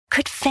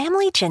Could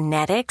family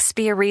genetics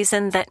be a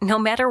reason that no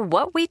matter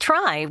what we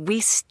try, we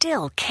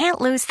still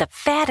can't lose the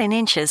fat and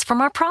inches from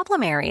our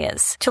problem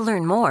areas? To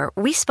learn more,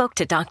 we spoke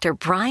to Dr.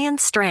 Brian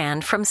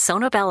Strand from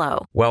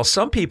Sonobello. While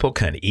some people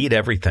can eat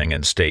everything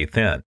and stay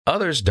thin,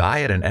 others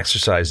diet and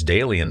exercise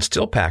daily and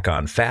still pack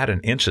on fat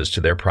and inches to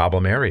their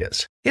problem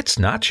areas. It's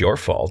not your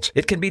fault.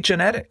 It can be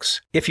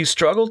genetics. If you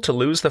struggle to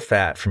lose the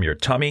fat from your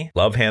tummy,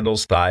 love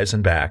handles, thighs,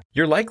 and back,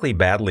 you're likely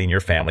battling your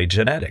family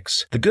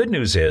genetics. The good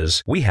news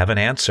is we have an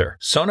answer.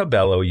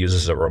 Sonobello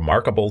uses a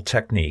remarkable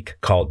technique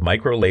called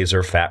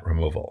microlaser fat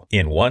removal.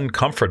 In one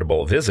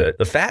comfortable visit,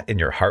 the fat in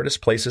your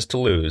hardest places to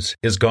lose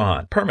is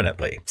gone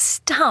permanently.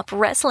 Stop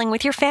wrestling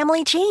with your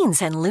family genes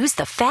and lose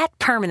the fat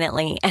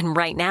permanently. And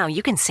right now,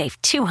 you can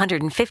save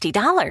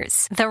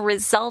 $250. The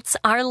results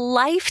are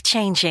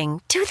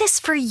life-changing. Do this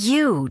for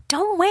you.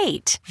 Don't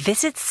wait.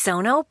 Visit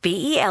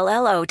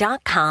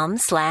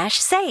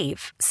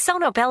sonobello.com/save.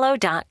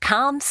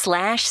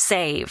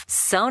 sonobello.com/save.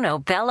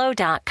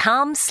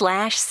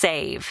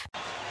 sonobello.com/save.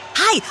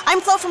 Hi,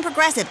 I'm Flo from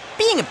Progressive.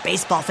 Being a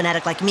baseball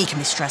fanatic like me can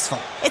be stressful.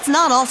 It's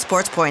not all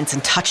sports points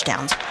and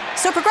touchdowns.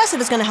 So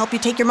Progressive is going to help you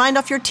take your mind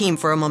off your team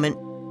for a moment.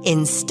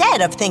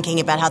 Instead of thinking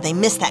about how they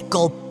missed that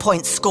goal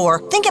point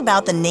score, think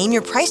about the Name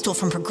Your Price tool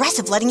from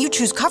Progressive, letting you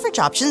choose coverage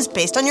options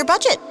based on your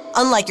budget,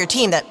 unlike your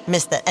team that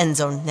missed the end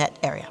zone net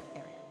area.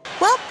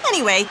 Well,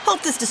 anyway,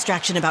 hope this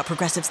distraction about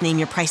Progressive's Name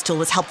Your Price tool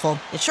was helpful.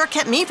 It sure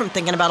kept me from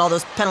thinking about all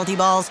those penalty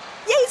balls.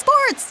 Yay,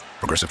 sports!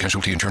 Progressive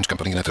Casualty Insurance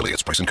Company and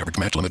Affiliates. Price and coverage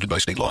match limited by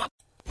state law.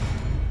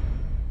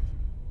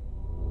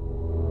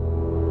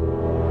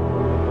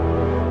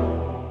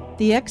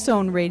 The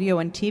X-Zone radio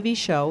and TV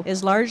show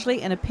is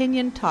largely an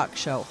opinion talk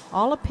show.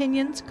 All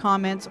opinions,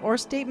 comments, or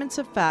statements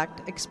of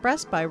fact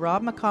expressed by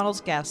Rob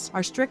McConnell's guests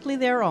are strictly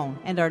their own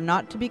and are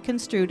not to be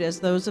construed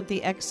as those of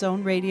the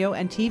X-Zone radio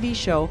and TV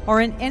show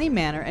or in any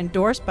manner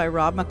endorsed by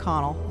Rob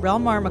McConnell,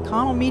 Relmar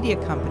McConnell Media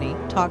Company,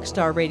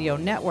 Talkstar Radio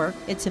Network,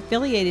 its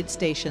affiliated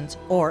stations,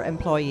 or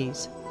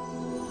employees.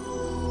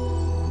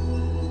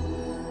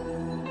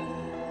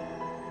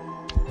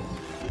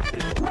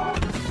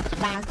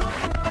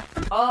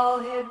 All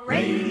Hit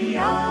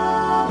Radio.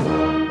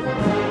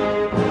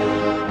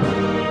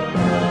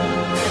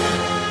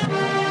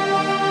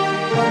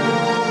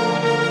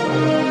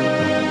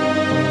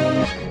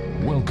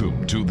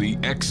 Welcome to the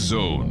X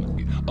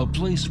Zone, a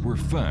place where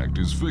fact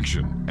is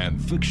fiction and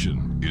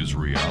fiction is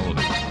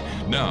reality.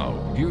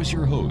 Now, here's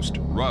your host,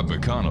 Rob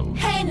McConnell.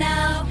 Hey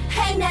now,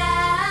 hey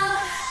now.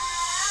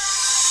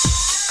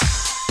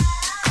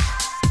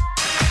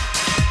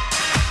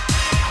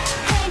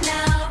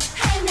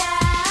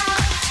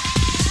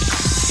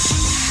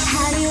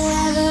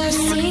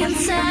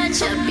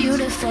 Such a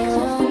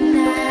beautiful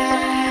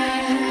night.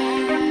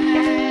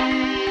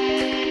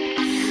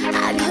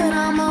 I could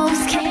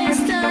almost kiss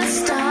the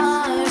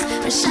stars,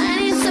 they're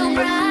shining so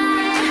bright.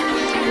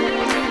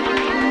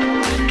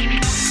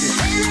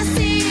 When I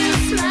see you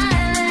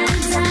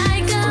smiling,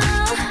 I go,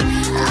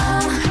 oh,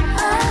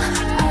 oh,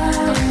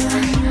 oh.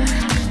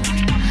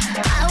 I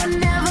would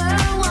never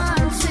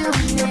want to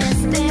miss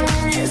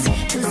this,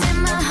 'cause in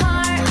my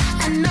heart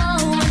I know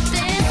what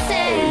this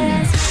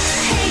is.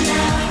 Hey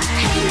now,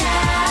 hey now.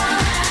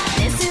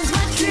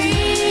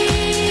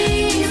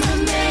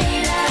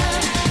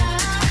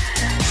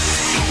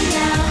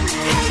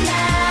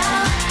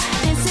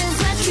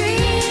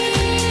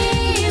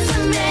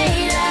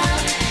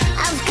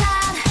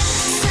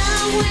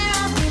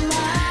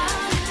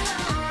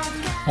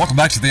 Welcome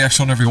back to the X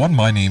Zone, everyone.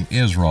 My name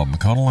is Rob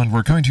McConnell, and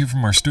we're coming to you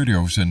from our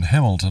studios in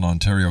Hamilton,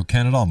 Ontario,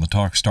 Canada, on the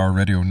Talkstar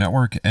Radio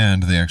Network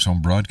and the X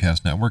Zone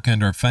Broadcast Network,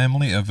 and our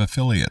family of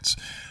affiliates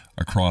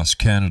across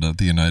Canada,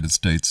 the United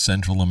States,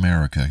 Central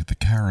America, the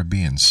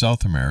Caribbean,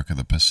 South America,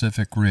 the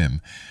Pacific Rim,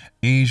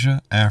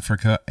 Asia,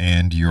 Africa,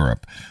 and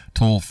Europe.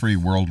 Toll-free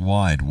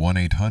worldwide,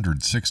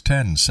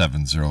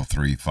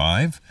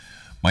 1-800-610-7035.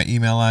 My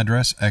email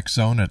address,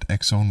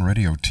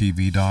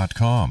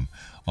 xzone@xzoneradiotv.com.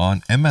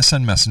 On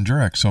MSN Messenger,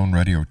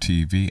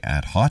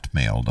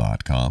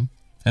 xzoneradiotv@hotmail.com,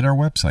 and our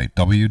website,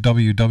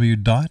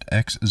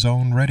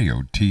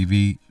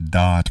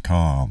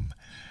 www.xzoneradiotv.com.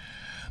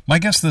 My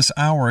guest this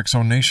hour, X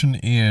Zone Nation,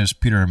 is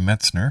Peter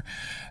METZNER,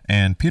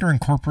 and Peter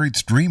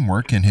incorporates dream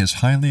work in his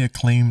highly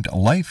acclaimed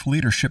life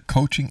leadership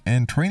coaching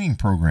and training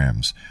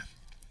programs.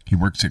 He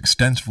works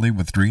extensively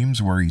with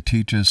dreams, where he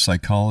teaches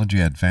psychology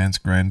at Vance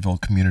Granville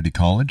Community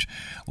College,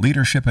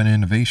 leadership and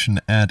innovation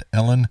at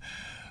Ellen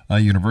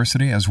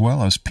University, as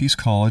well as Peace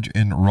College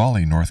in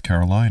Raleigh, North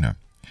Carolina.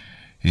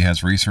 He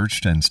has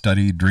researched and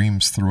studied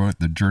dreams throughout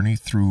the Journey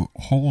Through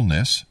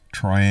Wholeness,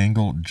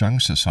 Triangle Jung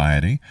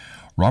Society,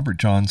 Robert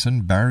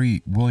Johnson,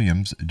 Barry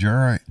Williams,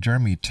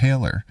 Jeremy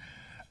Taylor,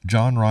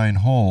 John Ryan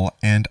Hole,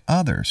 and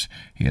others.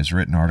 He has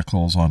written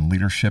articles on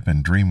leadership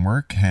and dream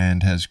work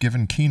and has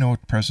given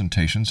keynote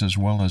presentations as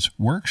well as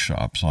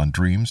workshops on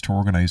dreams to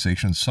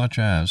organizations such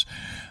as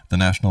the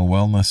National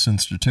Wellness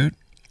Institute,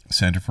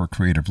 Center for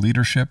Creative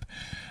Leadership,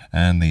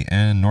 and the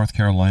North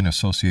Carolina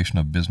Association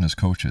of Business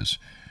Coaches.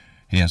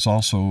 He has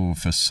also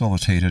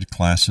facilitated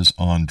classes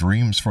on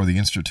dreams for the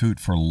Institute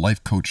for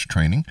Life Coach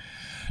Training.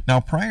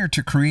 Now, prior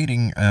to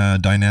creating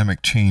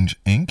Dynamic Change,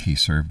 Inc., he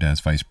served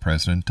as Vice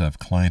President of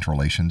Client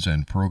Relations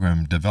and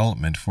Program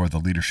Development for the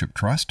Leadership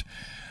Trust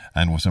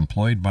and was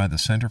employed by the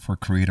Center for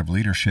Creative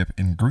Leadership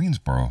in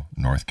Greensboro,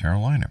 North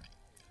Carolina.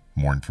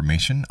 More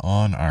information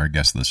on our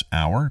guest this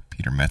hour,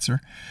 Peter METZNER,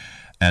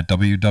 at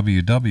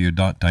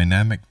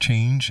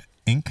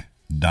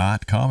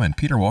www.dynamicchange.inc.com. And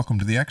Peter, welcome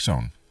to the X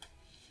Zone.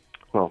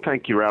 Well,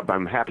 thank you, Rob.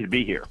 I'm happy to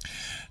be here.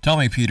 Tell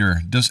me,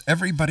 Peter, does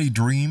everybody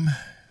dream?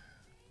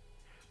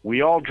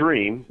 We all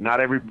dream. Not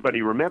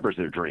everybody remembers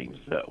their dreams,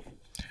 though.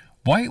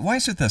 Why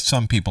is it that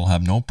some people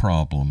have no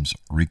problems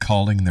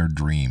recalling their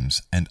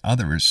dreams and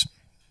others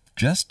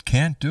just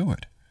can't do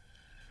it?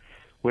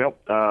 Well,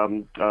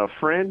 a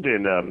friend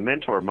and a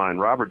mentor of mine,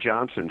 Robert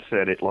Johnson,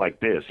 said it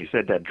like this. He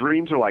said that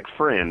dreams are like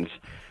friends.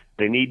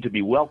 They need to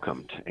be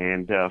welcomed.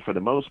 And for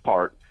the most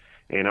part,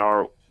 in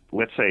our,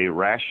 let's say,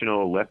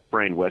 rational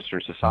left-brain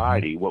Western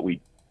society, what we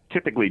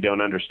typically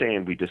don't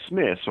understand, we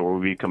dismiss or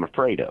we become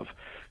afraid of.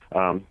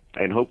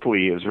 And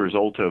hopefully, as a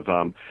result of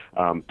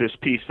this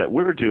piece that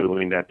we're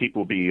doing, that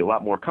people will be a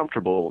lot more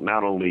comfortable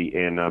not only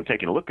in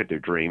taking a look at their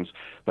dreams,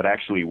 but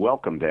actually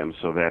welcome them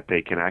so that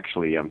they can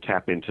actually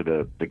tap into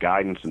the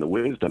guidance and the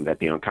wisdom that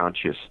the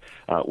unconscious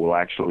will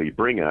actually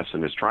bring us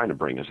and is trying to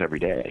bring us every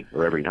day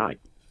or every night.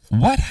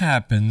 What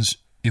happens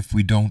if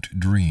we don't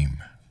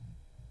dream?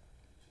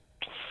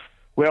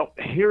 Well,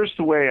 here's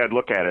the way I'd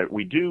look at it.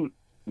 We do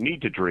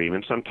need to dream,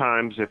 and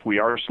sometimes if we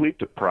are sleep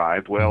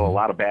deprived, well, a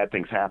lot of bad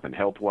things happen,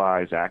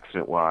 health-wise,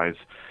 accident-wise,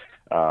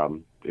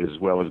 as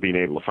well as being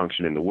able to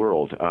function in the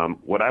world.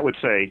 What I would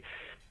say,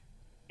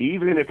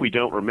 even if we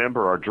don't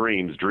remember our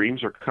dreams,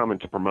 dreams are coming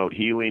to promote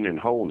healing and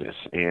wholeness.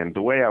 And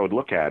the way I would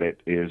look at it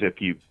is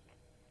if you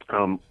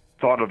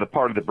thought of the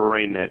part of the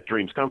brain that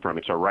dreams come from,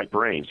 it's our right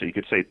brain. So you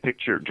could say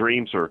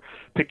dreams are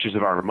pictures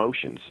of our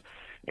emotions.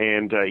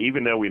 And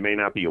even though we may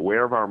not be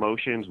aware of our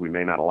emotions, we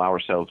may not allow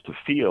ourselves to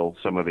feel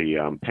some of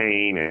the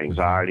pain,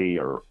 anxiety,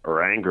 or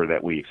anger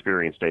that we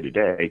experience day to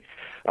day,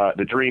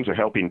 the dreams are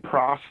helping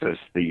process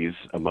these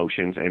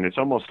emotions, and it's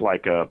almost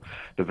like the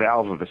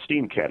valve of a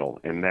steam kettle,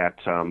 in that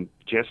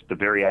just the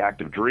very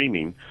act of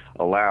dreaming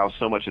allows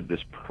so much of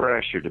this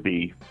pressure to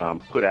be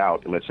put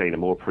out, let's say, in a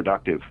more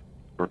productive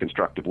or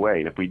constructive way.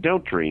 And if we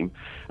don't dream,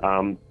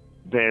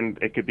 then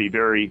it could be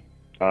very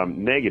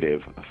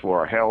negative for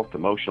our health,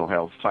 emotional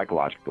health,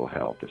 psychological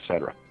health,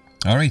 etc.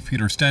 All right,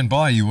 Peter, stand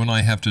by. You and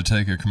I have to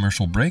take a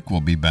commercial break. We'll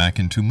be back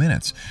in 2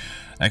 minutes.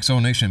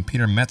 Exonation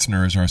Peter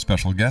METZNER is our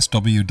special guest.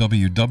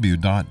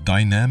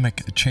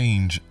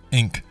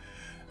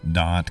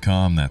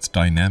 www.dynamicchange.inc.com. That's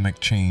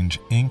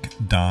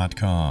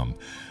dynamicchange.inc.com.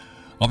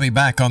 I'll be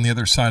back on the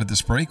other side of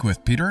this break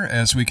with Peter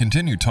as we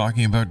continue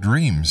talking about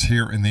dreams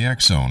here in the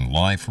X Zone,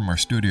 live from our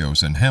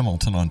studios in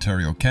Hamilton,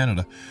 Ontario,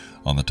 Canada,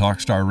 on the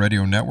Talkstar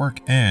Radio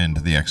Network and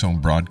the X Zone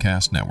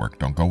Broadcast Network.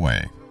 Don't go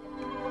away.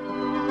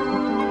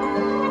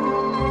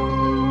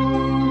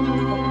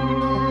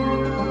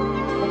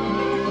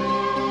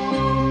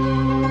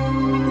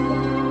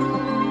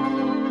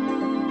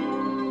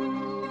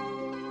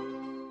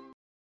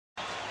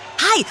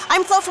 Hi,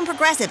 I'm Flo from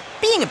Progressive.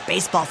 Being a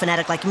baseball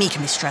fanatic like me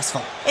can be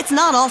stressful. It's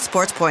not all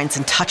sports points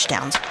and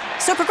touchdowns.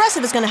 So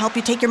Progressive is going to help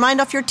you take your mind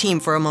off your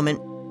team for a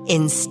moment.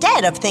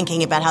 Instead of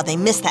thinking about how they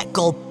missed that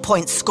goal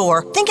point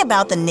score, think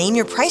about the Name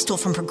Your Price tool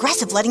from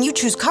Progressive, letting you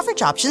choose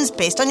coverage options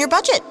based on your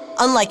budget,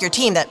 unlike your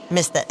team that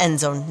missed the end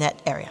zone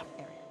net area.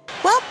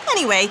 Well,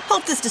 anyway,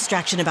 hope this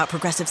distraction about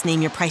Progressive's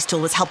Name Your Price tool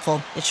was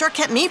helpful. It sure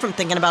kept me from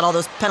thinking about all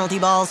those penalty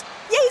balls.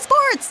 Yay,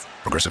 sports!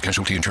 Progressive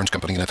Casualty Insurance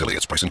Company and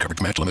Affiliates. Price and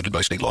coverage match limited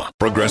by state law.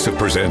 Progressive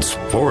presents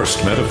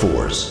Forced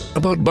Metaphors.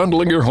 About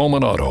bundling your home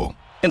and auto.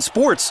 In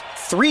sports,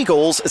 3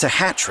 goals is a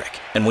hat trick.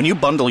 And when you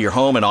bundle your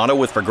home and auto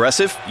with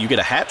Progressive, you get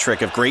a hat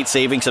trick of great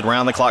savings and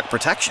round-the-clock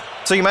protection.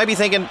 So you might be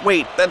thinking,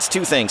 wait, that's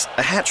 2 things.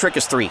 A hat trick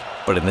is 3.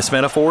 But in this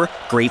metaphor,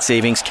 great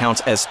savings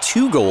counts as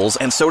 2 goals,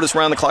 and so does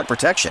round-the-clock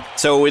protection.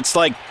 So it's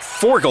like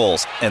 4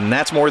 goals, and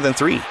that's more than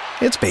 3.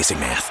 It's basic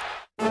math.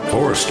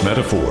 Forced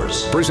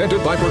Metaphors.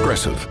 Presented by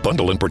Progressive.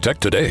 Bundle and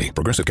protect today.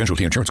 Progressive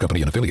Casualty Insurance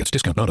Company and Affiliates.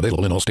 Discount not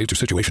available in all states or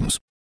situations.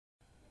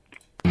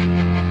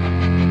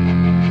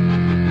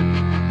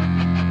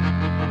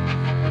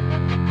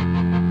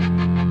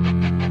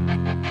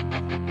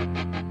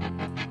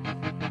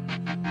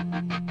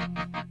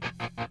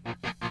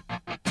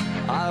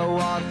 I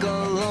walk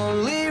a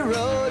lonely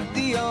road,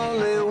 the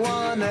only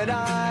one that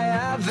I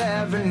have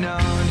ever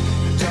known.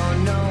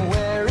 Don't know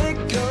where it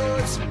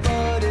goes,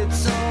 but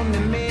it's home to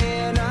me,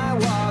 and I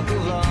walk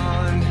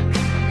alone.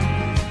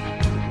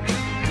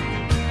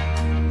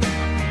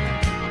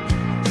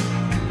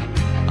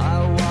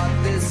 I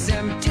walk this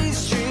empty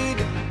street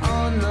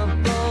on the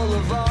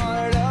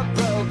boulevard of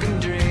broken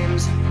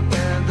dreams,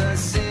 where the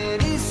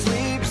city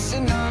sleeps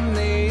and I'm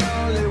the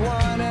only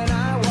one, and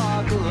I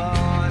walk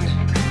alone.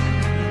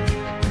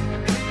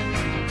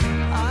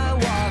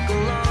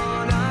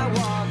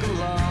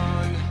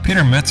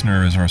 Peter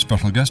METZNER is our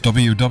special guest,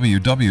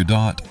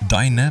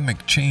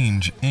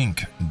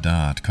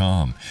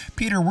 www.dynamicchangeinc.com.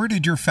 Peter, where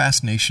did your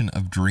fascination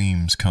of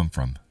dreams come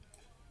from?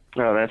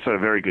 Oh, that's a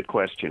very good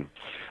question.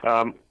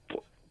 Let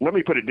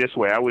me put it this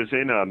way. I was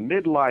in a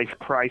midlife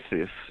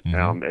crisis,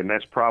 and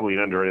that's probably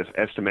an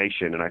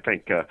underestimation, and I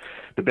think the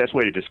best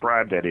way to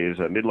describe that is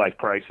a midlife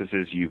crisis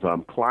is you've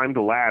climbed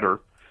a ladder,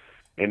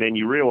 and then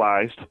you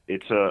realized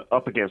it's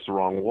up against the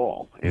wrong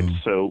wall. And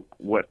so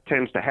what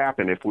tends to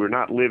happen if we're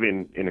not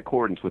living in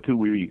accordance with who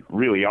we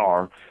really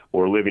are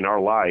or living our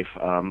life,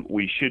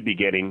 we should be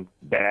getting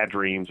bad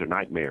dreams or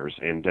nightmares.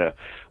 And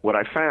what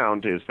I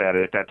found is that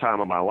at that time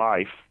of my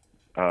life,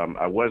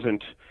 I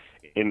wasn't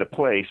in the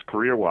place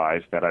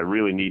career-wise that I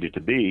really needed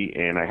to be,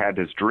 and I had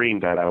this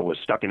dream that I was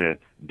stuck in a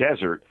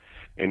desert,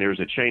 and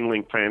there's a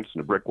chain-link fence and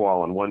a brick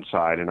wall on one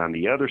side, and on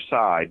the other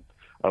side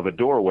of a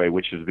doorway,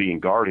 which is being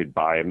guarded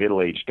by a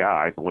middle-aged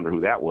guy, I wonder who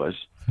that was,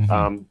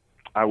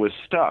 I was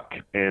stuck,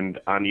 and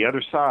on the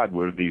other side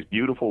were these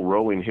beautiful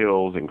rolling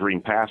hills and green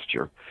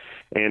pasture.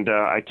 And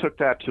I took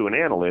that to an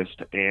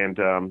analyst, and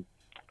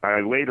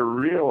I later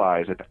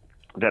realized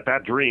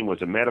that dream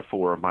was a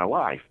metaphor of my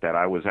life, that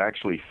I was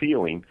actually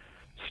feeling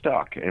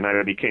stuck. And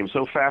I became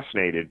so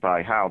fascinated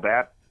by how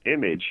that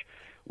image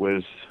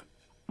was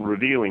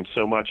revealing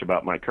so much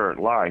about my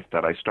current life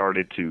that I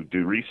started to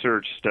do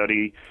research,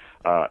 study,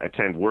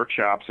 attend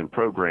workshops and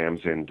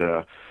programs, and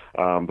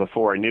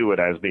before I knew it,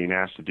 I was being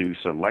asked to do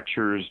some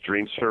lectures,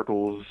 dream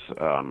circles,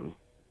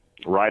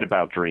 write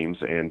about dreams,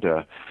 and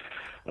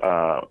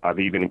I've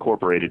even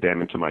incorporated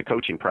them into my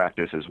coaching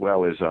practice, as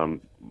well as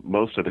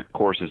most of the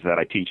courses that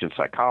I teach in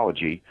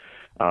psychology,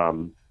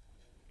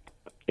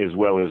 as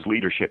well as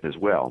leadership as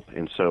well.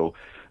 And so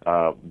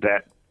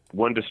that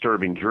one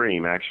disturbing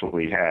dream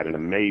actually had an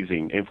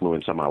amazing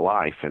influence on my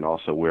life and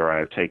also where I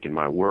have taken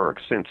my work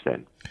since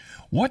then.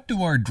 What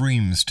do our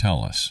dreams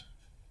tell us?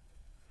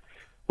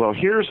 Well,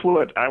 here's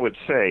what I would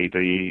say.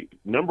 The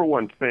number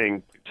one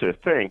thing to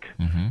think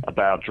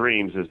about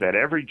dreams is that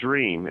every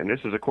dream, and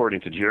this is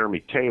according to Jeremy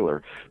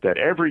Taylor, that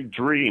every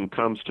dream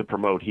comes to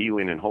promote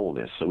healing and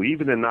wholeness. So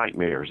even the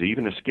nightmares,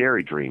 even the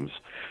scary dreams,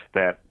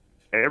 that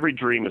every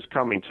dream is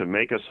coming to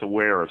make us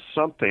aware of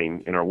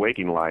something in our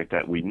waking life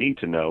that we need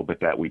to know, but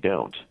that we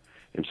don't.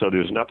 And so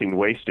there's nothing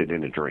wasted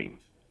in a dream.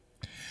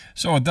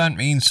 So that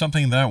means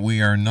something that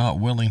we are not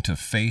willing to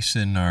face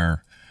in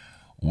our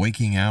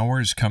waking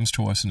hours comes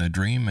to us in a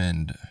dream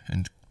and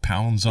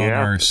pounds on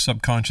our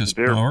subconscious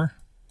door?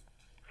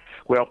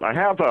 Well, I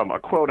have a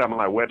quote on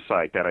my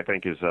website that I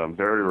think is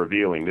very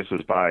revealing. This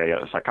was by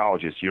a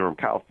psychologist, Urim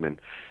Kaufman,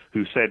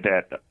 who said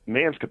that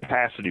man's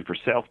capacity for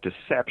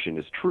self-deception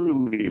is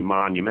truly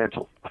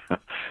monumental.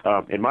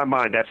 In my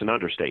mind, that's an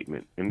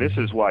understatement. And this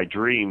is why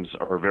dreams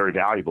are very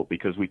valuable,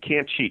 because we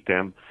can't cheat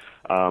them.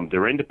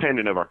 They're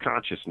independent of our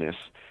consciousness.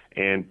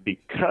 And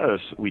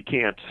because we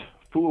can't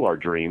fool our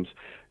dreams,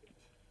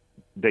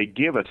 they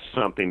give us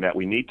something that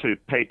we need to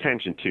pay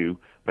attention to,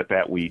 but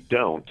that we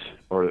don't,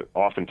 or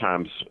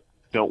oftentimes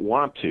don't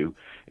want to.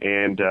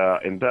 And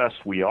thus,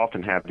 we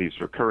often have these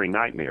recurring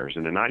nightmares.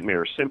 And the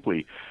nightmares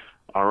simply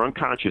our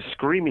unconscious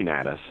screaming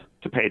at us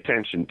to pay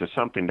attention to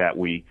something that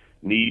we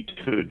need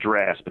to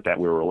address, but that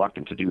we're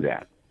reluctant to do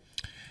that.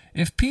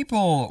 If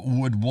people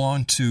would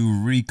want to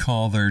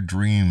recall their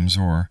dreams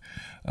or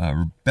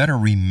better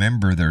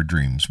remember their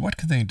dreams, what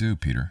can they do,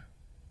 Peter?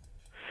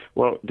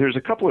 Well, there's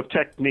a couple of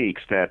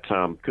techniques that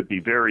could be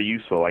very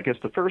useful. I guess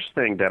the first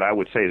thing that I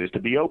would say is to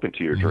be open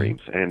to your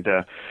dreams. And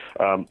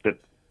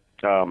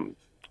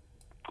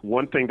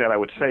one thing that I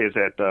would say is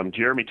that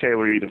Jeremy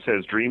Taylor even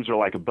says dreams are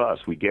like a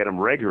bus. We get them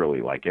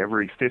regularly, like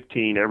every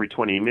 15, every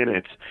 20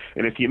 minutes.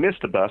 And if you miss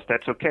the bus,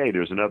 that's okay.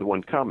 There's another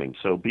one coming.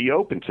 So be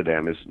open to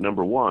them is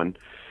number one.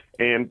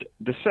 And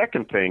the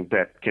second thing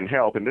that can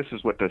help, and this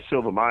is what the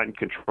Silva Mind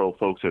Control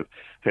folks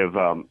have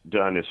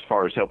done as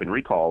far as helping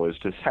recall, is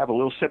to have a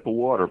little sip of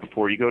water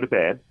before you go to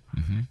bed,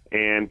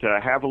 and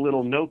have a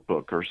little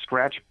notebook or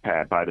scratch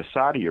pad by the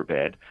side of your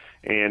bed,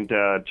 and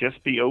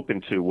just be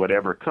open to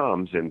whatever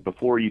comes. And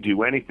before you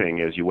do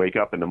anything, as you wake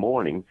up in the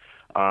morning,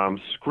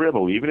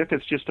 scribble, even if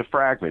it's just a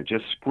fragment,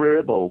 just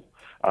scribble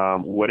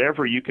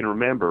whatever you can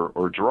remember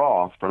or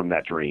draw from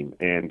that dream.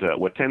 And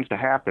what tends to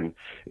happen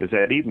is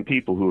that even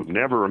people who have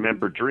never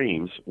remembered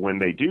dreams, when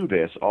they do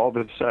this, all of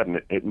a sudden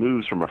it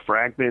moves from a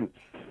fragment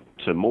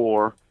to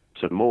more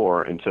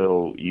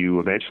until you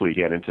eventually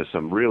get into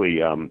some really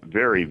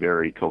very,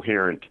 very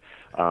coherent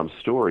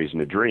stories in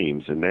the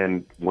dreams. And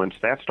then once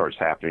that starts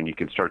happening, you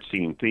can start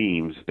seeing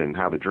themes and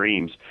how the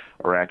dreams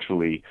are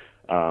actually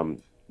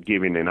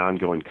giving an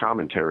ongoing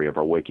commentary of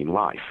our waking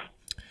life.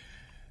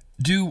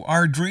 Do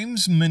our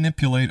dreams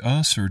manipulate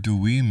us, or do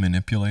we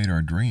manipulate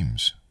our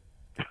dreams?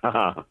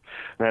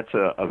 That's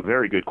a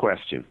very good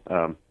question.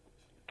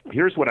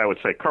 Here's what I would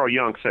say. Carl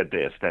Jung said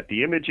this, that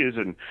the images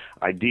and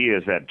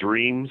ideas that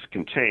dreams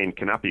contain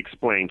cannot be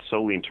explained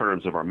solely in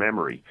terms of our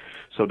memory.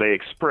 So they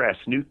express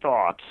new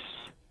thoughts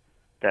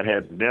that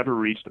have never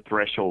reached the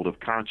threshold of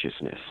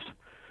consciousness.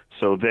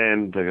 So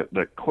then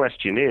the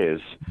question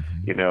is,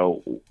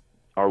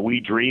 are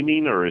we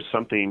dreaming, or is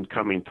something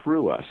coming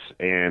through us?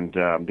 And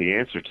the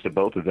answer to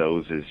both of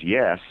those is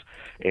yes.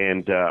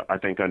 And I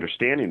think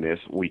understanding this,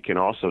 we can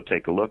also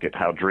take a look at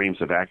how dreams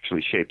have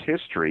actually shaped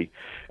history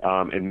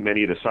and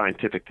many of the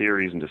scientific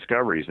theories and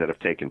discoveries that have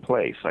taken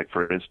place. Like,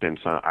 for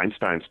instance,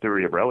 Einstein's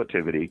theory of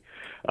relativity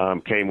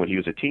came when he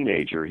was a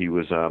teenager. He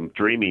was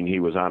dreaming he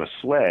was on a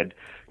sled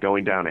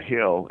going down a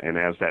hill, and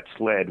as that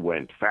sled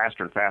went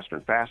faster and faster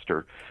and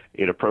faster,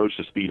 it approached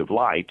the speed of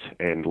light.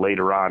 And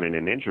later on in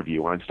an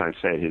interview, Einstein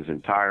said his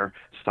entire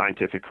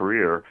scientific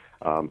career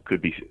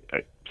could be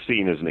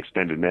seen as an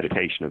extended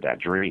meditation of that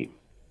dream.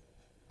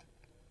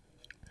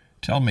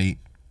 Tell me,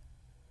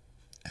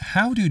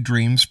 how do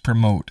dreams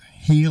promote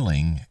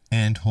healing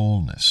and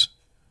wholeness?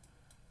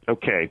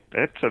 Okay,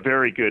 that's a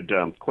very good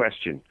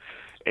question.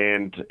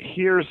 And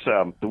here's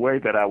the way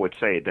that I would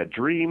say it, that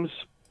dreams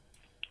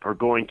are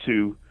going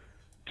to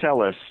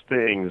tell us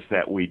things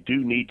that we do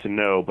need to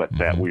know, but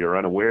that we are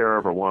unaware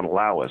of or won't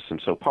allow us.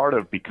 And so part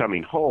of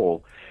becoming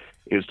whole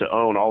is to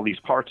own all these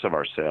parts of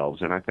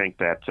ourselves. And I think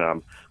that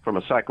from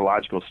a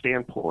psychological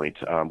standpoint,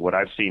 what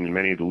I've seen in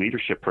many of the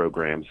leadership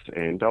programs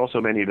and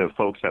also many of the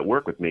folks that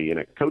work with me in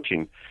a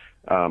coaching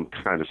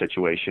kind of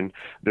situation,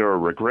 there are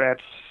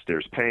regrets,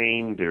 there's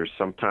pain, there's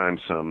sometimes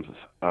some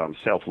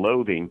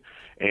self-loathing.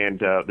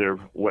 And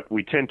what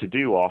we tend to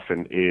do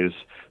often is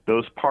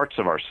those parts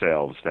of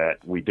ourselves that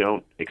we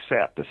don't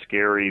accept, the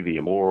scary, the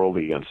immoral,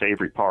 the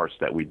unsavory parts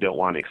that we don't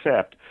want to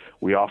accept,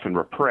 we often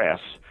repress.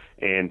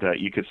 And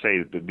you could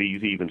say that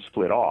these even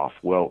split off.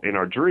 Well, in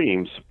our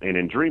dreams and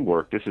in dream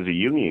work, this is a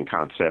Jungian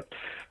concept,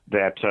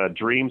 that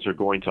dreams are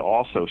going to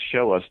also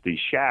show us the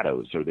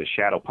shadows or the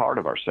shadow part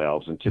of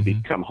ourselves. And to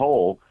become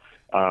whole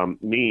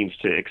means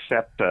to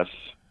accept us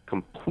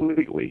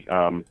completely.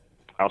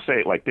 I'll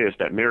say it like this,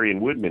 that Marion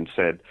Woodman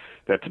said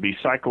that to be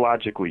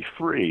psychologically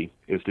free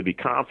is to be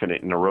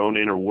confident in our own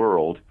inner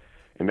world,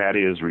 and that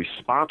is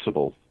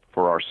responsible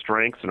for our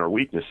strengths and our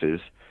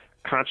weaknesses,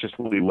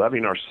 consciously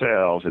loving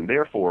ourselves, and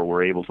therefore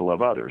we're able to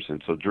love others.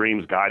 And so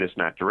dreams guide us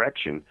in that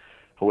direction,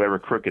 however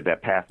crooked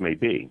that path may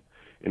be.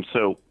 And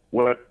so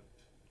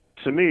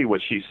to me,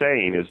 what she's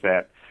saying is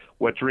that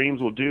what dreams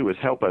will do is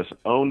help us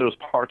own those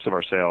parts of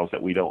ourselves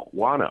that we don't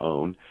want to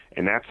own,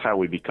 and that's how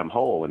we become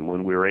whole. And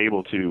when we're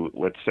able to,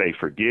 let's say,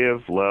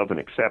 forgive, love, and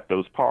accept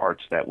those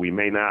parts that we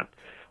may not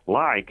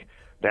like,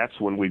 that's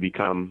when we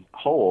become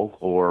whole,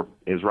 or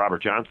as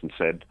Robert Johnson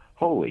said,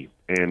 holy.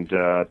 And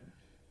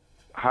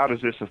how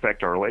does this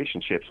affect our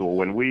relationships? Well,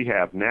 when we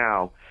have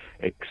now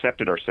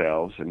accepted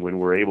ourselves and when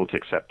we're able to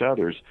accept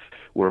others,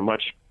 we're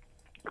much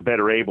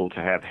better able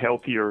to have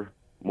healthier,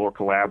 more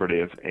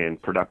collaborative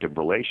and productive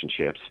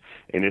relationships.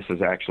 And this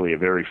is actually a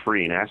very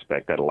freeing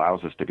aspect that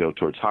allows us to go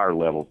towards higher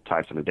level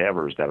types of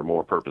endeavors that are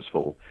more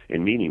purposeful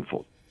and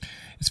meaningful.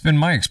 It's been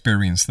my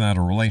experience that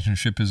a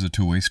relationship is a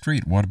two-way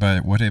street. What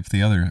if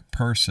the other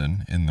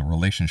person in the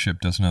relationship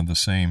doesn't have the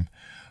same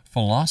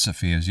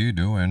philosophy as you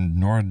do, and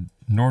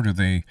nor do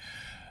they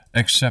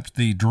accept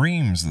the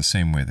dreams the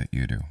same way that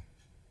you do?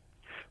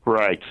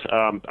 Right.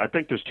 I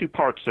think there's two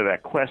parts to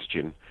that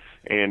question.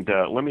 And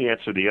let me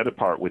answer the other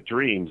part with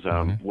dreams.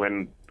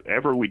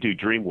 Whenever we do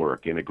dream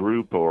work in a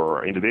group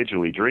or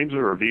individually, dreams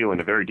are revealing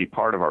a very deep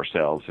part of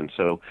ourselves. And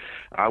so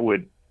I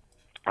would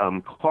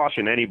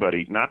caution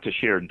anybody not to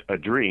share a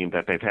dream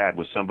that they've had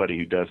with somebody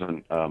who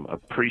doesn't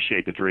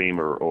appreciate the dream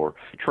or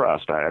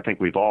trust. I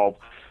think we've all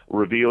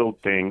revealed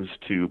things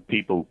to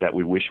people that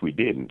we wish we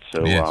didn't.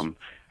 So yes.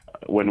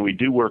 When we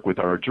do work with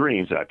our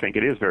dreams, I think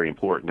it is very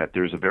important that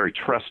there's a very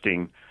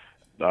trusting,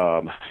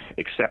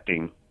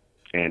 accepting,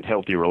 and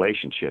healthy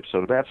relationship.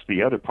 So that's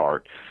the other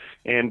part.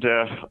 And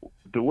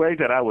the way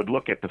that I would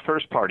look at the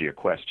first part of your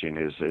question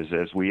is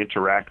as we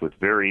interact with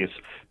various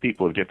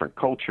people of different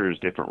cultures,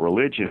 different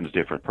religions,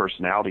 different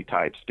personality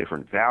types,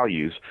 different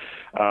values,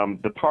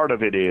 the part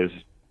of it is,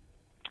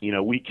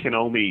 we can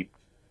only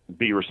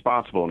be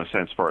responsible in a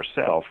sense for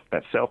ourselves,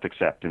 that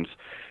self-acceptance.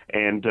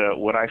 And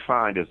what I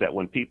find is that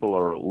when people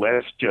are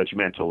less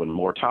judgmental and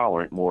more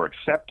tolerant, more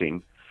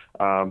accepting,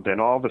 then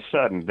all of a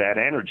sudden that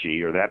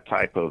energy or that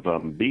type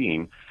of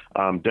being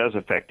does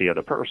affect the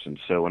other person.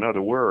 So in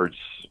other words,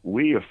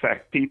 we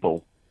affect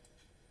people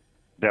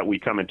that we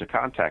come into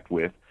contact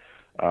with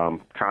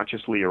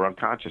consciously or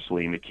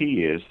unconsciously. And the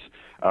key is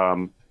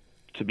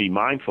to be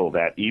mindful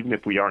that even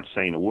if we aren't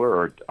saying a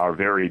word, our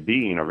very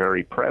being, our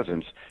very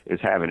presence is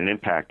having an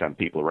impact on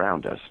people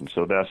around us. And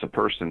so thus a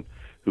person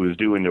who is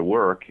doing their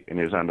work and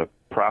is on the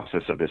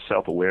process of this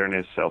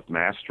self-awareness,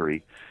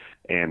 self-mastery,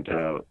 and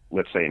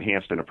let's say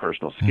enhanced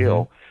interpersonal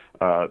skill,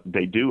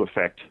 they do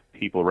affect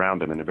people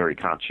around them in a very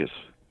conscious,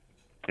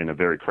 in a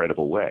very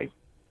credible way.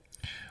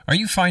 Are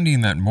you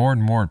finding that more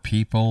and more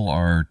people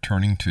are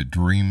turning to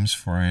dreams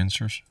for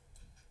answers?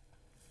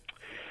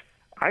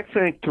 I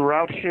think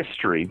throughout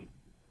history,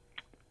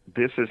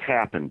 this has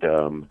happened.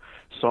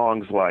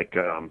 Songs like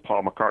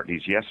Paul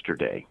McCartney's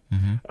Yesterday,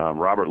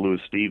 Robert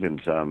Louis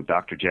Stevens'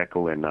 Dr.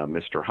 Jekyll and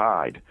Mr.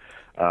 Hyde,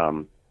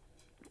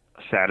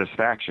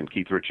 Satisfaction,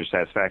 Keith Richards'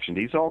 Satisfaction,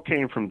 these all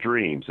came from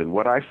dreams. And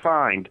what I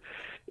find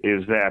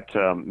is that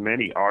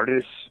many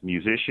artists,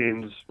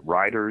 musicians,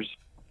 writers,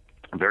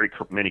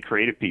 many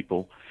creative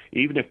people,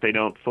 even if they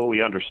don't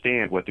fully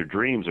understand what their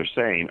dreams are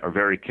saying, are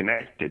very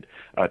connected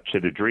to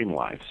the dream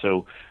life.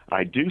 So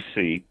I do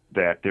see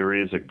that there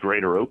is a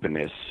greater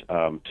openness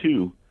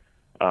to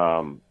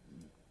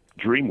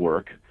dream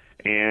work,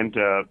 and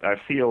I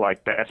feel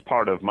like that's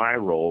part of my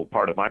role,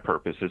 part of my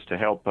purpose is to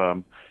help,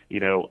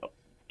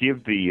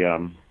 give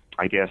the,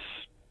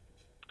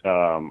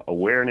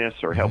 awareness,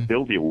 or help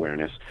build the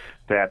awareness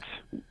that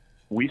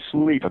we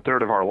sleep a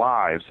third of our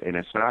lives, and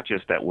it's not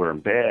just that we're in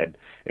bed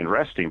and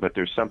resting, but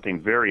there's something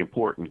very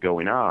important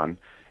going on,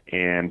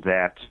 and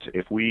that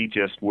if we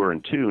just were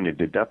in tune and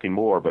did nothing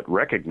more but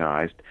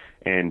recognized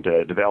and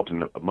developed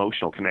an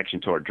emotional connection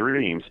to our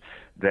dreams,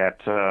 that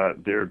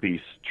there'd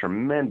be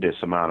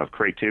tremendous amount of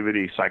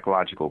creativity,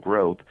 psychological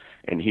growth,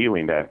 and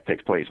healing that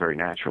takes place very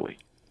naturally.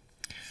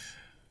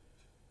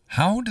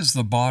 How does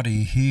the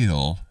body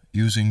heal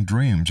using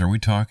dreams? Are we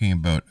talking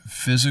about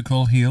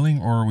physical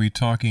healing, or are we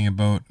talking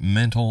about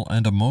mental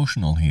and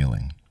emotional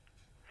healing?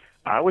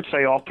 I would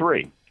say all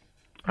three.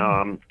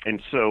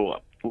 And so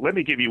let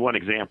me give you one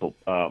example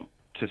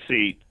to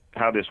see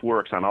how this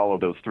works on all of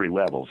those three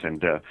levels.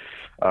 And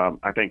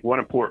I think one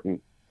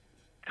important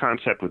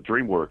concept with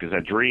dream work is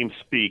that dreams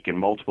speak in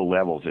multiple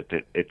levels at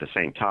the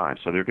same time.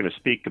 So they're going to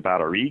speak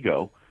about our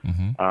ego,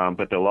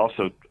 but they'll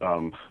also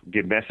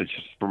give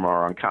messages from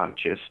our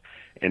unconscious.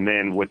 And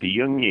then what the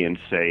Jungians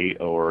say,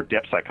 or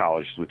depth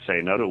psychologists would say,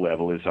 another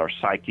level is our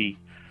psyche,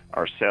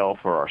 our self,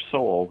 or our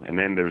soul. And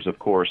then there's, of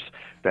course,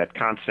 that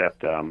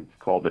concept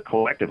called the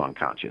collective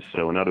unconscious.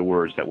 So in other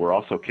words, that we're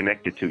also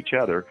connected to each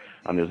other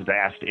on this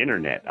vast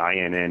internet,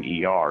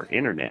 INNER,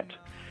 internet.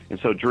 And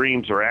so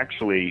dreams are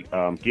actually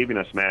giving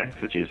us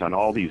messages on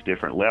all these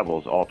different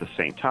levels all at the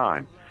same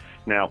time.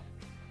 Now,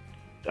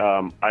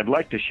 I'd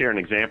like to share an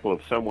example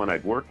of someone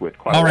I'd worked with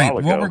quite a while ago. All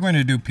right, what we're going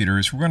to do, Peter,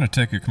 is we're going to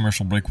take a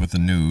commercial break with the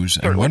news.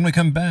 Certainly. And when we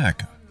come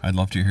back, I'd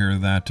love to hear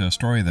that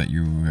story that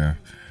you're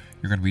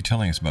going to be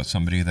telling us about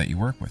somebody that you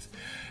work with.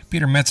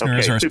 Peter Metzner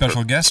is our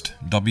special guest,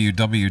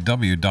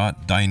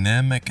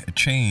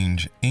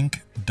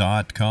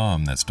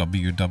 www.dynamicchange.inc.com. That's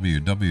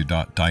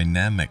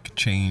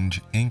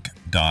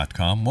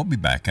www.dynamicchange.inc.com. We'll be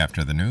back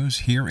after the news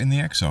here in the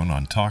X Zone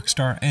on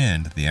Talkstar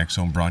and the X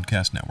Zone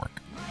Broadcast Network.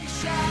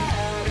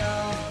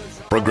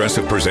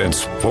 Progressive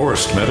presents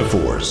Forced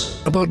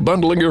Metaphors about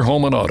bundling your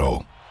home and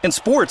auto. In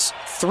sports,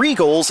 3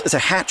 goals is a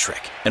hat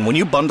trick. And when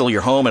you bundle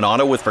your home and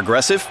auto with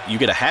Progressive, you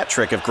get a hat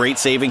trick of great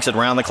savings and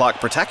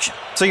round-the-clock protection.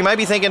 So you might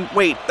be thinking,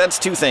 wait, that's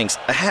 2 things.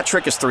 A hat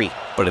trick is 3.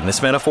 But in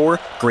this metaphor,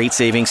 great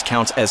savings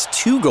counts as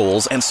 2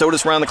 goals, and so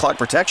does round-the-clock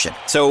protection.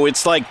 So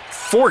it's like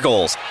 4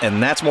 goals,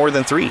 and that's more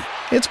than 3.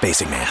 It's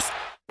basic math.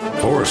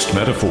 Forced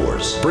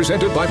Metaphors.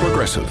 Presented by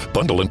Progressive.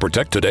 Bundle and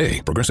protect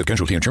today. Progressive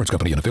Casualty Insurance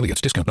Company and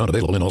affiliates. Discount not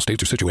available in all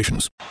states or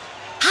situations.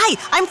 Hi,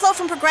 I'm Flo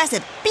from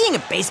Progressive. Being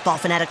a baseball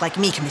fanatic like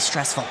me can be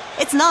stressful.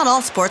 It's not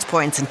all sports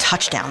points and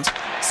touchdowns.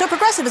 So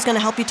Progressive is going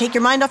to help you take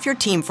your mind off your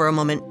team for a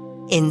moment.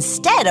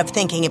 Instead of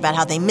thinking about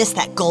how they missed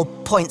that goal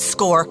point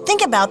score,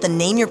 think about the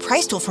Name Your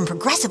Price tool from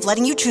Progressive,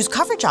 letting you choose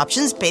coverage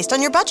options based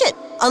on your budget,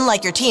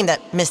 unlike your team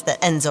that missed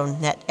the end zone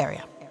net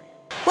area.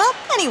 Well,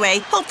 anyway,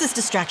 hope this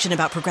distraction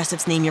about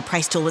Progressive's Name Your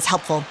Price tool was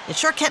helpful. It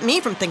sure kept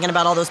me from thinking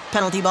about all those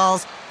penalty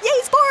balls.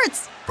 Yay,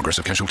 sports!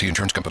 Progressive Casualty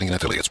Insurance Company and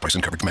affiliates. Price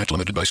and coverage match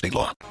limited by state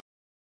law.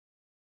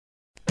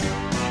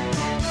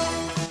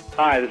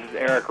 Hi, this is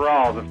Eric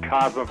Rawls of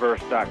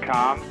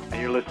Cosmoverse.com,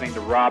 and you're listening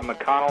to Rob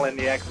McConnell in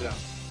the X Zone.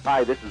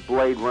 Hi, this is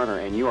Blade Runner,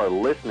 and you are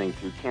listening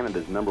to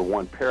Canada's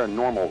 #1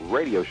 paranormal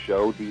radio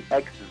show, The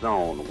X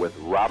Zone, with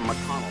Rob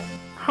McConnell.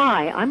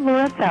 Hi, I'm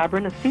Laura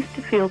Sabrin of Feast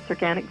to Fields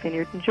Organic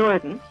Vineyard in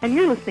Jordan, and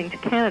you're listening to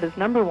Canada's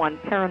 #1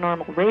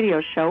 paranormal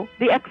radio show,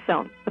 The X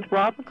Zone, with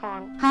Rob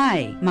McConnell.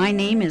 Hi, my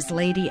name is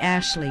Lady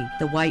Ashley,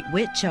 the White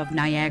Witch of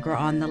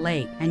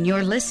Niagara-on-the-Lake, and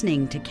you're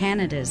listening to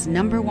Canada's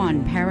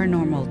 #1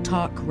 paranormal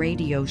talk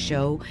radio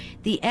show,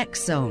 The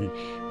X Zone,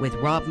 with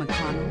Rob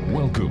McConnell.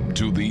 Welcome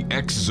to the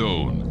X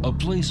Zone, a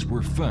place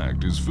where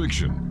fact is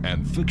fiction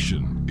and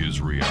fiction is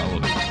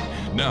reality.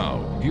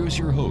 Now, here's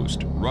your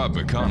host, Rob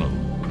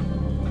McConnell.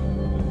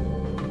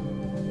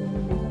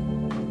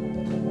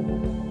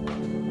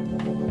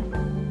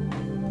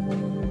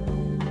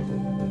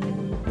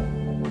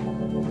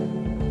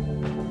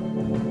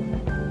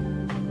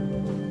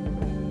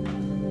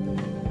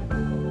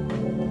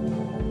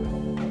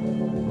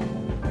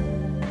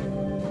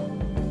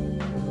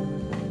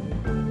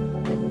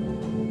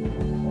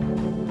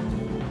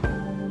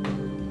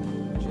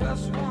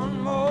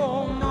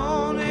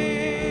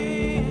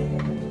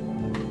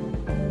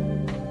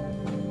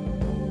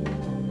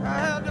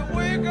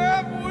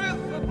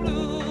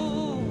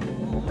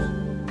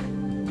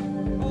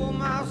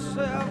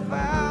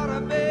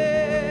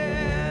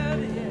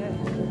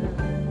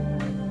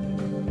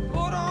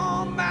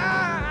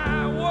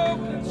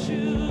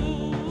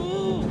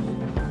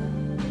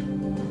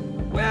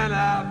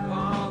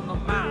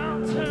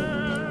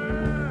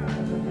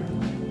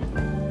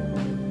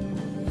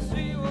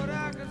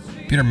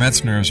 Peter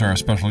METZNER is our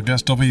special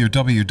guest,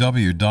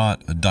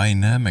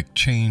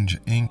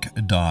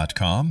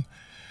 www.dynamicchangeinc.com.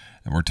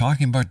 And we're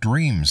talking about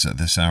dreams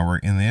this hour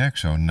in the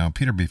X Zone. Now,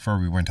 Peter, before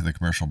we went to the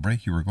commercial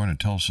break, you were going to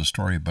tell us a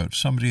story about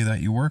somebody that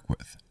you work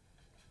with.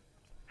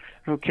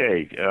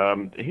 Okay,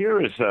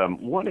 here is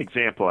one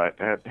example. I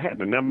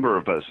had a number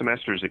of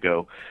semesters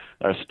ago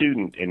a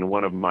student in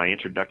one of my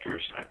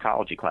introductory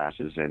psychology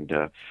classes, and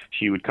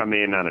she would come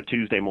in on a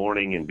Tuesday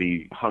morning and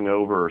be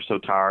hungover or so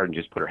tired and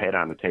just put her head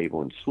on the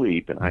table and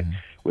sleep. And I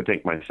would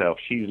think to myself,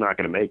 she's not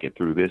going to make it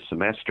through this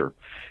semester.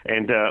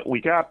 And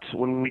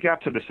when we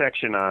got to the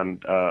section on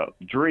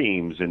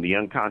dreams and the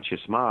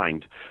unconscious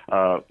mind,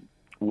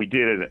 we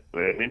did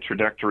an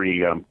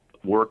introductory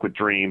work with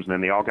dreams, and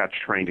then they all got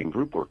trained in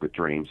group work with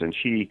dreams. And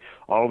she,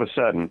 all of a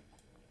sudden,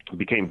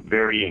 became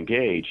very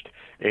engaged.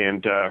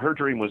 And her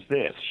dream was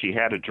this. She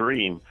had a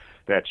dream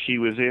that she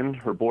was in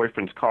her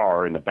boyfriend's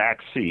car in the back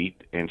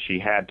seat, and she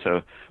had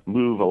to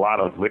move a lot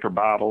of liquor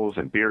bottles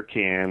and beer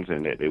cans,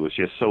 and it was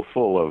just so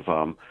full of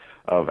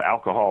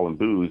alcohol and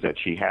booze that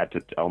she had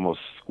to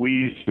almost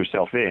squeeze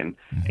herself in.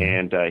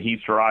 And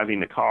he's driving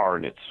the car,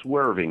 and it's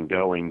swerving,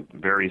 going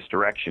various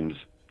directions.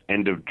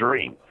 End of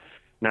dream.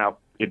 Now,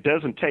 it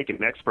doesn't take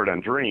an expert on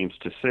dreams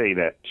to say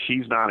that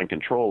she's not in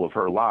control of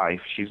her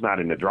life. She's not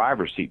in the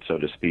driver's seat, so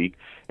to speak,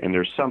 and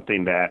there's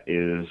something that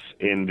is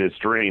in this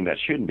dream that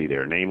shouldn't be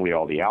there, namely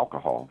all the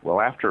alcohol. Well,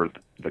 after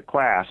the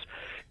class,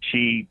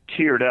 she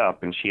teared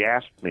up and she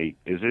asked me,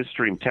 is this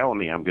dream telling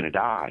me I'm going to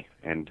die?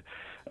 And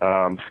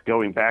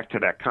going back to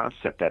that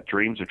concept that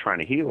dreams are trying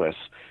to heal us,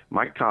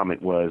 my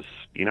comment was,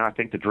 I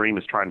think the dream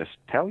is trying to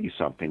tell you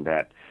something,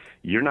 that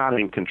you're not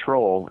in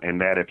control,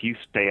 and that if you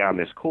stay on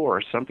this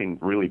course, something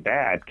really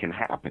bad can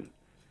happen.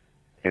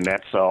 And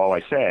that's all I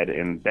said,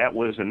 and that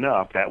was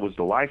enough. That was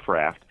the life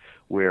raft,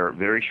 where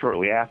very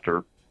shortly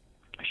after,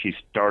 she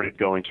started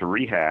going to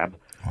rehab,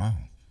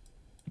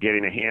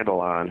 getting a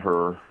handle on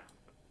her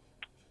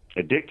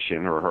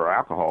addiction or her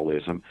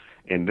alcoholism,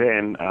 and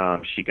then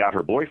she got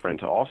her boyfriend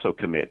to also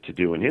commit to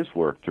doing his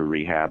work through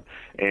rehab.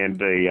 And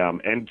the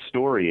end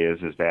story is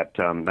that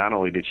not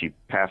only did she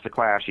pass the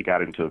class, she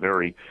got into a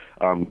very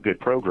good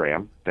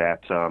program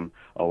that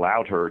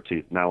allowed her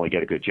to not only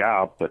get a good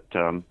job, but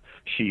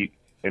she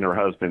and her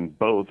husband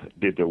both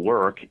did their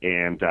work.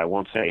 And I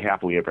won't say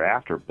happily ever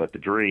after, but the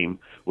dream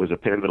was a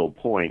pivotal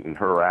point in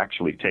her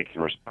actually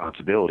taking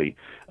responsibility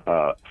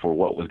for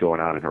what was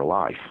going on in her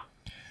life.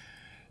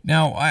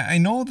 Now, I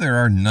know there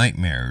are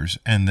nightmares,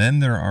 and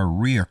then there are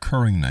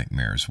reoccurring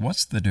nightmares.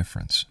 What's the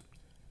difference?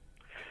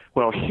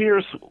 Well,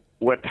 here's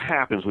what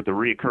happens with the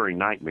reoccurring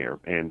nightmare.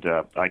 And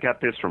I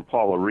got this from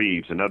Paula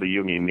Reeves, another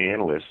Jungian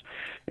analyst,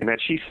 and that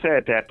she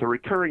said that the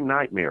recurring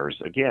nightmares,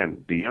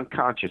 again, the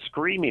unconscious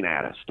screaming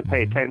at us to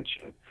pay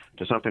attention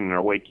to something in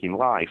our waking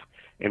life.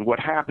 And what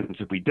happens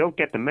if we don't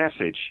get the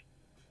message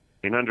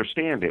and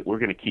understand it, we're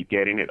going to keep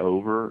getting it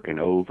over and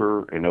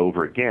over and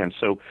over again.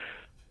 So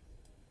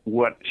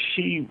what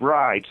she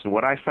writes and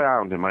what I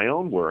found in my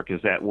own work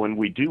is that when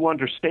we do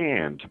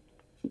understand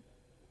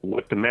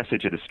what the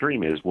message of the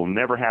stream is, we'll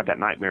never have that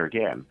nightmare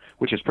again,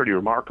 which is pretty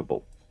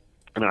remarkable.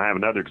 And I have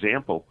another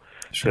example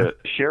to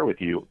share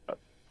with you.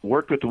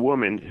 Worked with a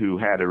woman who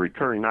had a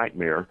recurring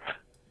nightmare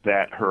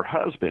that her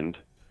husband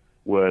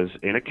was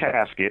in a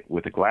casket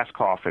with a glass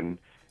coffin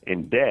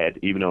and dead,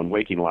 even though in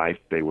waking life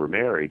they were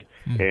married.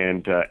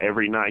 And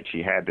every night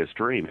she had this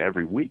dream.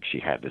 Every week she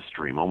had this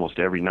dream, almost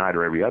every night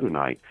or every other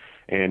night.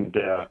 And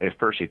at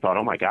first she thought,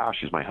 oh, my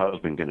gosh, is my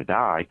husband going to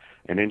die?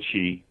 And then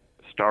she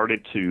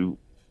started to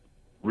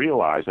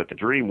realize that the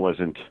dream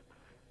wasn't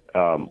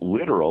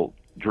literal.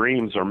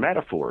 Dreams are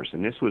metaphors,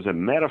 and this was a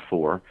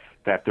metaphor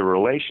that the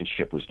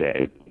relationship was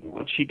dead.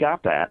 Once she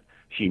got that,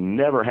 she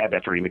never had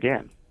that dream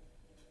again.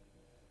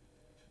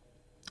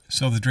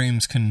 So the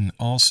dreams can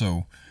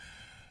also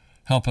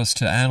help us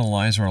to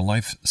analyze our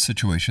life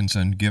situations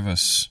and give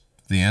us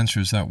the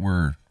answers that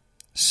we're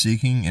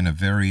seeking in a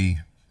very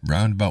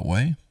roundabout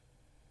way?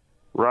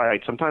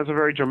 Right, sometimes a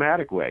very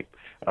dramatic way.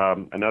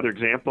 Another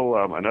example,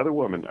 another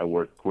woman I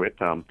worked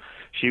with,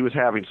 she was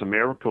having some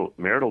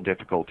marital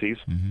difficulties.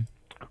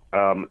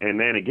 And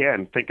then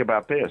again, think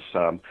about this.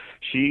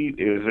 She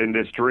is in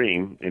this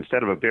dream,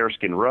 instead of a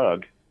bearskin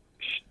rug,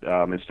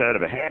 instead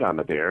of a head on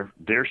the bear,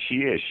 there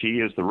she is.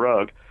 She is the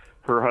rug.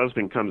 Her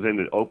husband comes in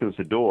and opens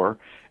the door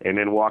and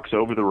then walks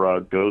over the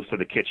rug, goes to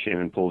the kitchen,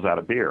 and pulls out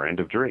a beer.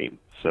 End of dream.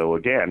 So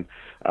again,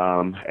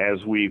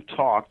 as we've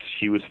talked,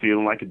 she was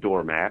feeling like a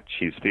doormat.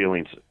 She's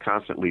feeling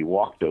constantly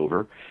walked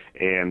over,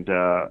 and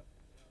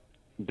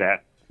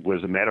that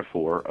was a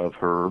metaphor of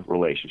her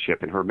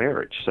relationship and her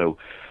marriage. So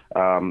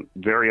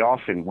very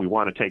often we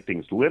want to take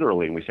things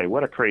literally, and we say,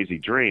 what a crazy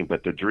dream,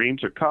 but the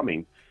dreams are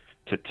coming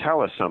to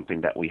tell us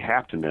something that we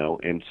have to know.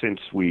 And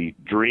since we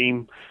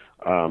dream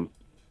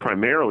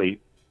primarily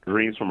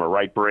dreams from our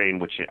right brain,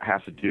 which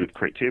has to do with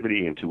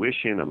creativity,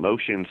 intuition,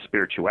 emotion,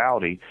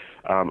 spirituality,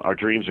 our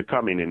dreams are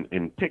coming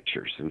in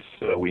pictures. And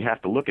so we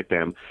have to look at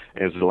them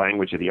as the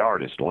language of the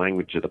artist, the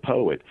language of the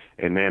poet,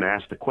 and then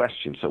ask the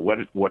question, so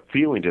what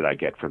feeling did I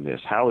get from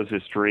this? How is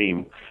this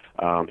dream,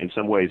 in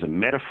some ways, a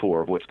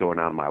metaphor of what's going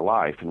on in my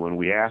life? And when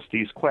we ask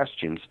these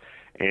questions,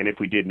 and if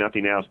we did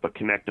nothing else but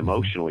connect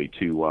emotionally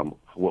to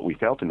what we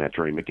felt in that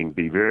dream, it can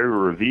be very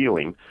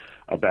revealing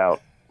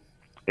about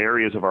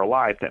areas of our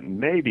life that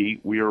maybe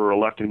we are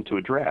reluctant to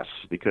address,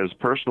 because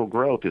personal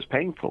growth is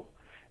painful.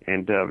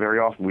 And very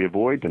often we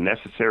avoid the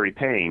necessary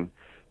pain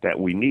that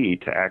we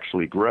need to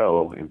actually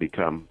grow and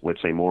become,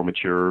 let's say, more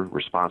mature,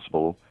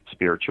 responsible,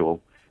 spiritual,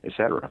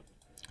 etc.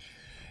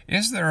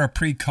 Is there a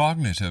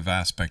precognitive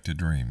aspect to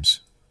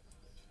dreams?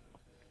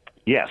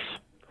 Yes,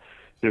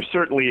 there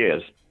certainly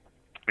is.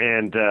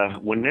 And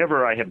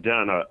whenever I have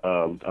done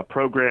a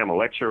program, a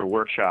lecture, a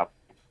workshop,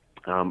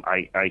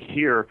 I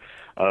hear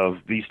of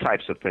these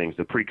types of things,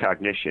 the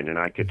precognition, and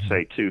I could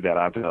say, too, that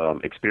I've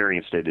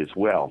experienced it as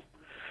well.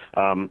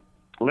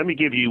 Let me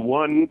give you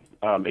one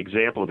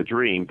example of a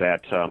dream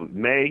that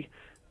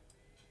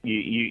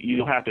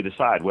you'll have to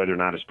decide whether or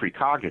not it's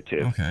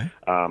precognitive. Okay.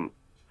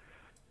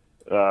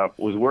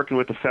 Was working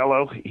with a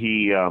fellow.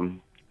 He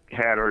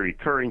had a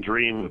recurring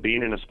dream of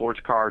being in a sports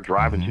car,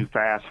 driving too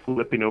fast,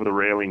 flipping over the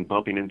railing,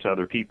 bumping into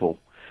other people.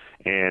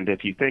 And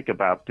if you think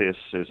about this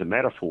as a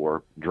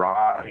metaphor,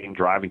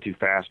 driving too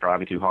fast,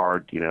 driving too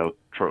hard,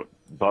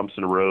 bumps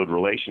in the road,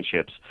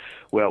 relationships,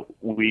 well,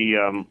 we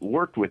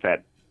worked with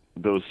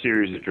those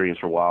series of dreams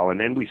for a while, and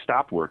then we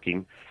stopped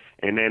working.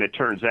 And then it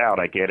turns out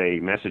I get a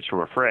message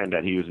from a friend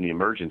that he was in the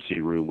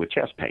emergency room with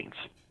chest pains.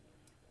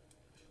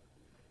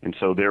 And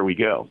so there we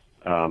go.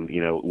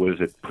 Was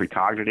it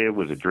precognitive?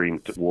 Was a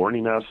dream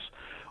warning us?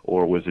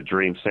 Or was a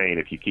dream saying,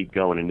 if you keep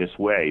going in this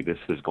way, this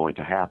is going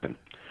to happen?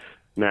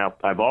 Now,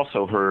 I've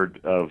also heard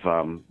of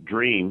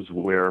dreams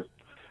where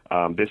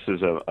this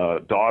is a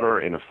daughter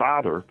and a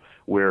father,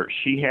 where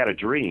she had a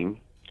dream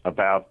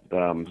about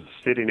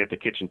sitting at the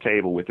kitchen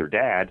table with her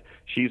dad.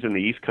 She's in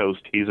the East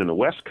Coast, he's in the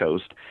West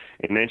Coast,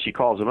 and then she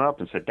calls him up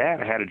and said,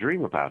 "Dad, I had a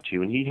dream about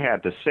you." And he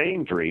had the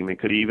same dream and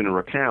could even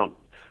recount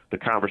the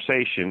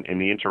conversation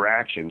and the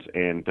interactions,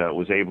 and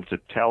was able to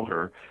tell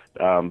her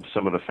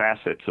some of the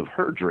facets of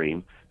her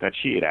dream that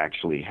she had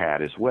actually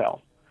had as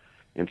well.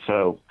 And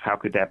so how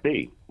could that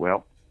be?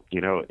 Well,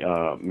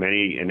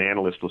 many an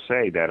analyst will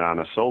say that on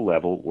a soul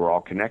level, we're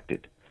all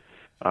connected.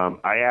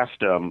 I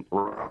asked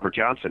Robert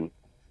Johnson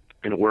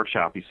in a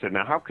workshop, he said,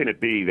 now how can it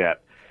be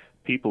that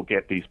people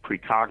get these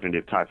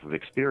precognitive type of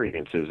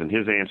experiences? And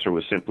his answer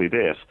was simply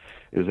this,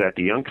 is that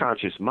the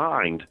unconscious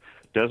mind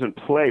doesn't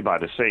play by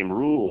the same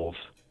rules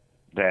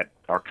that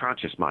our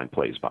conscious mind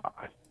plays by.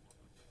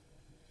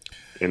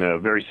 In a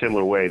very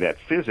similar way that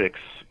physics,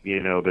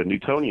 the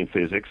Newtonian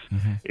physics,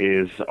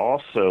 is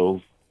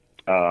also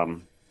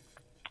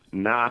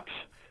not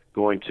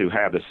going to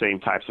have the same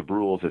types of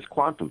rules as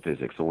quantum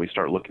physics. When we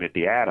start looking at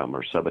the atom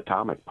or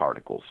subatomic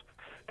particles,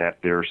 that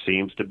there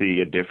seems to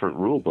be a different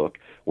rule book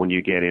when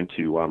you get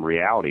into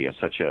reality at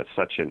such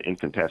an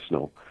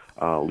infinitesimally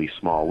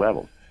small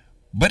level.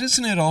 But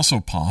isn't it also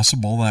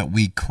possible that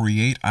we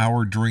create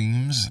our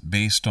dreams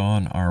based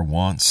on our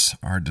wants,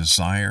 our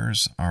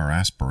desires, our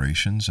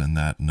aspirations, and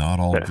that not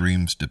all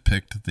dreams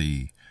depict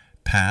the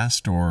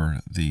past or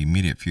the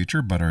immediate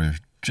future, but are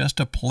just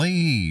a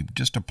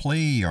play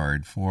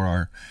yard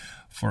for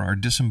our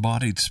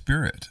disembodied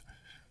spirit?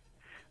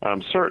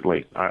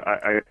 Certainly.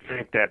 I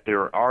think that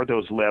there are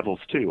those levels,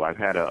 too. I've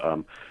had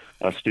a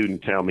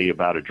student tell me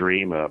about a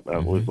dream. It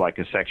was like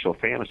a sexual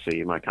fantasy,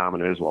 and my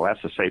comment is, well,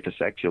 that's the safest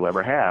sex you'll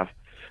ever have.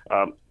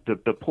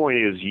 The point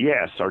is,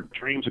 yes, our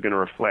dreams are going to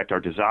reflect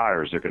our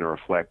desires. They're going to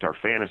reflect our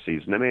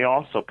fantasies, and they may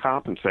also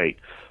compensate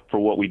for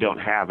what we don't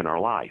have in our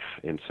life.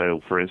 And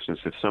so, for instance,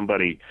 if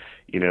somebody,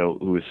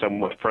 who is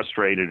somewhat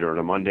frustrated or in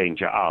a mundane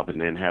job and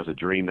then has a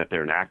dream that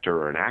they're an actor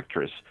or an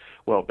actress,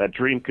 well, that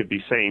dream could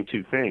be saying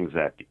two things,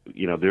 that,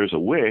 there's a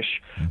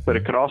wish, but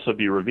it could also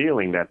be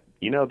revealing that,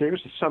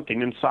 there's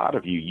something inside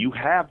of you. You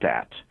have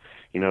that.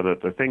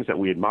 The things that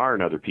we admire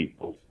in other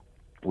people,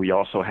 we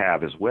also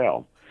have as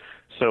well.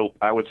 So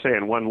I would say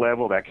on one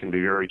level that can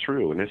be very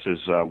true, and this is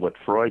what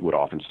Freud would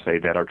often say,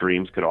 that our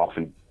dreams could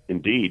often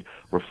indeed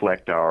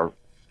reflect our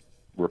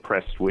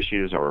repressed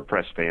wishes, our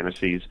repressed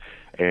fantasies,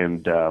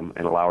 and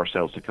allow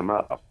ourselves to come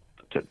up,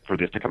 for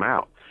this to come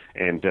out.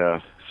 And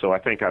so I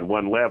think on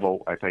one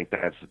level, I think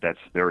that's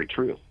very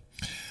true.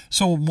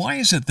 So why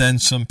is it then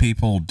some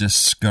people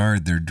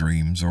discard their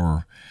dreams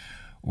or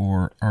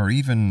are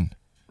even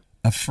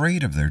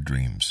afraid of their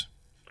dreams?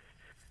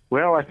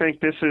 Well, I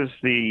think this is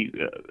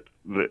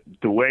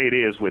the way it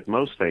is with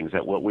most things,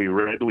 that what we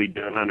readily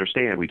don't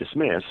understand, we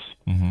dismiss,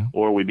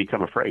 or we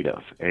become afraid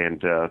of.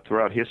 And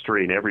throughout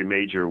history, in every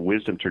major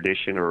wisdom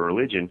tradition or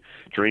religion,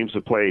 dreams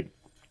have played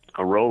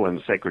a role in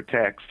the sacred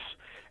texts.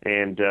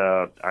 And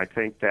I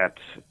think that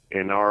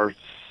in our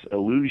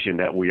illusion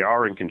that we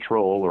are in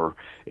control, or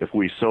if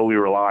we solely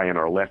rely on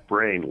our left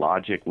brain,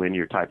 logic,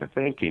 linear type of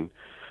thinking,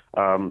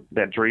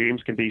 that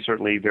dreams can be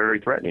certainly very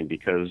threatening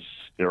because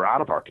they're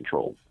out of our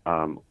control.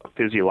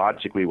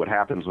 Physiologically, what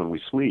happens when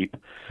we sleep,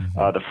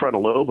 the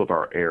frontal lobe of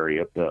our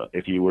area,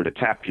 if you were to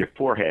tap your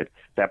forehead,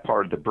 that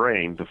part of the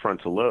brain, the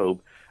frontal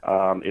lobe,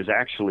 is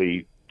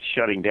actually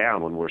shutting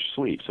down when we're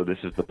asleep. So this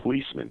is the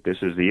policeman. This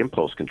is the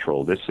impulse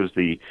control. This is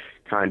the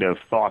kind of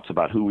thoughts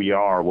about who we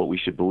are, what we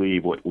should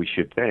believe, what we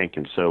should think.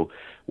 And so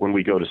when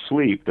we go to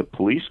sleep, the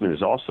policeman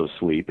is also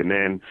asleep. And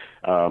then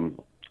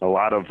a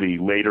lot of the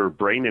later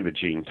brain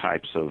imaging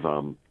types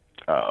of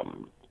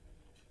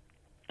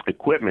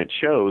equipment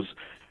shows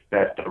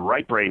that the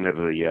right brain of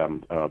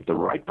the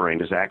right brain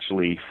is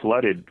actually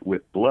flooded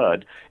with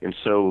blood, and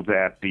so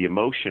that the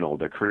emotional,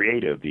 the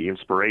creative, the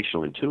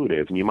inspirational,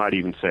 intuitive, and you might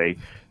even say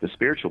the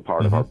spiritual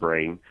part of our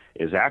brain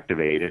is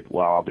activated,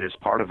 while this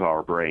part of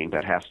our brain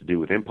that has to do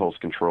with impulse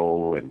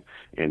control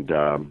and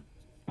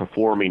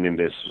performing in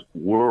this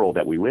world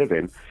that we live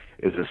in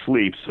is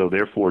asleep. So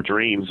therefore,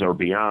 dreams are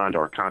beyond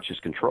our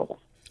conscious control.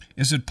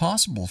 Is it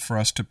possible for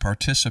us to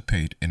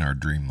participate in our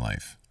dream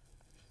life?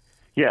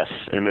 Yes,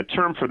 and the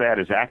term for that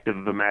is active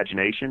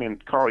imagination,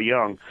 and Carl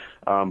Jung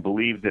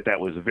believed that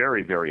was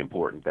very, very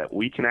important, that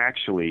we can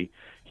actually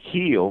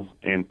heal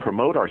and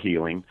promote our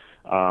healing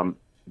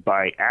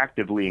by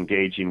actively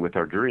engaging with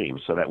our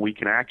dreams, so that we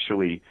can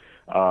actually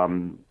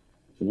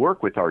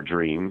work with our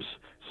dreams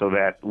so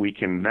that we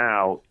can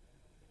now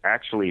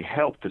actually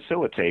help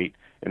facilitate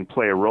and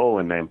play a role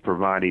in them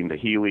providing the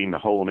healing, the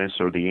wholeness,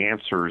 or the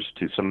answers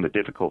to some of the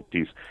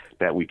difficulties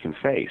that we can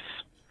face.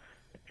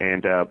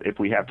 And if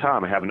we have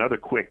time, I have another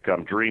quick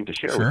dream to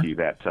share with you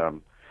that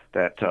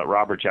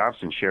Robert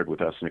Johnson shared with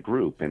us in a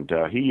group. And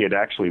he had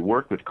actually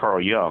worked with Carl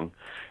Jung,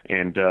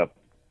 and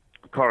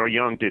Carl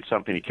Jung did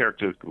something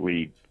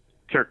he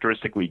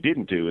characteristically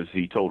didn't do, is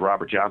he told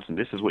Robert Johnson,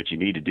 this is what you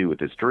need to do with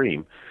this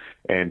dream.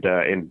 And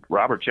in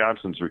Robert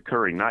Johnson's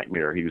recurring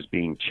nightmare, he was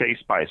being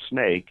chased by a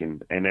snake,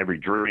 and every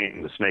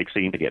dream the snake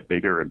seemed to get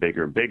bigger and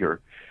bigger and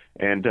bigger.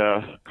 And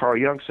Carl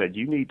Jung said,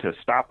 you need to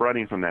stop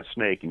running from that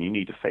snake, and you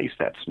need to face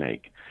that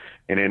snake.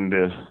 And in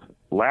the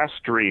last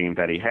dream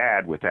that he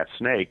had with that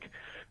snake,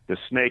 the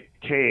snake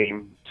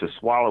came to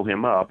swallow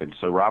him up. And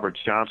so Robert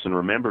Johnson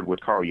remembered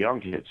what Carl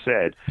Jung had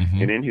said.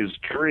 And in his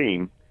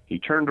dream, he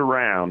turned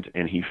around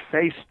and he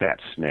faced that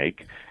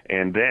snake.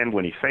 And then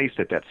when he faced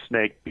it, that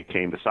snake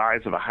became the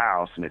size of a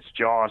house, and its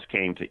jaws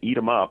came to eat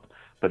him up.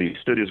 But he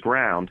stood his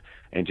ground.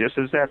 And just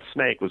as that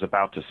snake was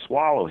about to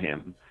swallow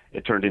him,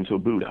 it turned into a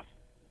Buddha.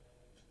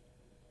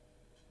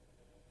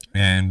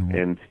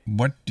 And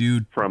what do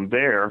you from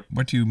there?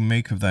 What do you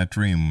make of that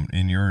dream?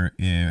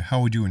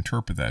 How would you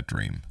interpret that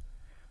dream?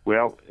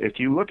 Well, if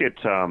you look at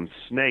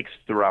snakes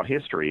throughout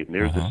history,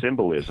 there's the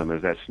symbolism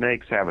is that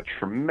snakes have a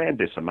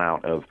tremendous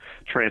amount of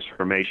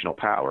transformational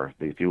power.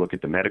 If you look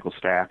at the medical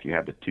staff, you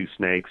have the two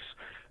snakes,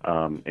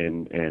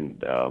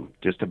 and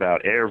just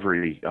about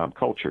every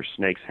culture,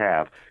 snakes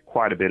have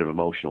quite a bit of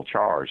emotional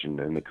charge, and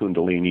the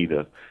Kundalini,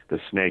 the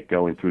snake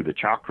going through the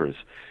chakras.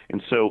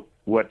 And so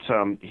what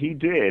he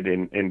did,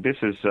 and this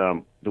is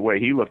the way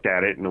he looked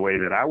at it and the way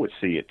that I would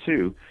see it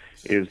too,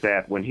 is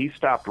that when he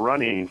stopped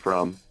running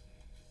from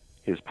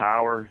his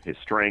power, his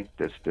strength,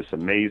 this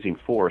amazing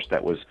force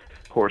that was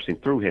coursing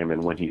through him,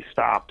 and when he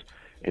stopped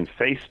and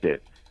faced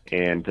it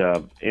and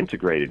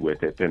integrated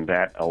with it, then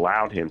that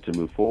allowed him to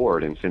move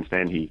forward. And since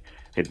then, he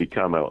had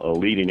become a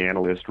leading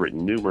analyst,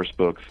 written numerous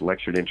books,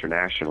 lectured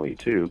internationally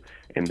too,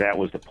 and that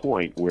was the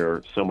point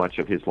where so much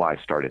of his life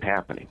started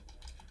happening.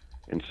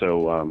 And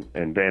so,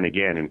 and then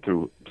again, and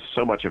through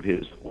so much of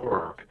his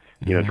work,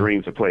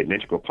 dreams have played an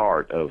integral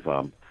part of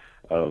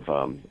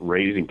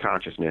raising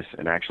consciousness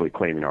and actually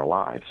claiming our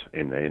lives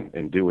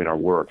and doing our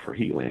work for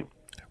healing.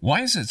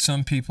 Why is it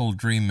some people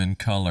dream in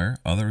color,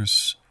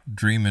 others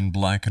dream in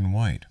black and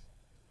white?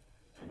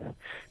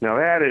 Now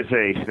that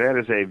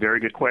is a very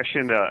good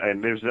question,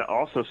 and there's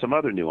also some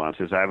other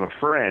nuances. I have a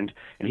friend,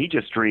 and he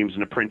just dreams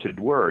in a printed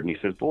word, and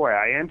he says, "Boy,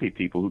 I envy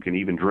people who can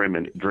even dream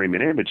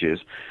in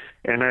images."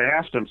 And I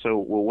asked him, "So,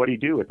 well, what do you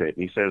do with it?"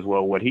 And he says,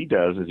 "Well, what he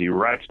does is he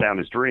writes down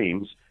his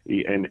dreams,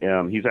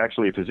 and he's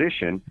actually a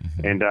physician,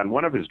 and on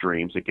one of his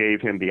dreams, it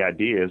gave him the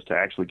ideas to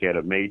actually get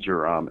a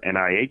major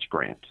NIH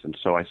grant." And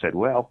so I said,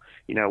 "Well,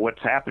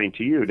 what's happening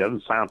to you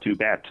doesn't sound too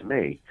bad to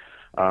me."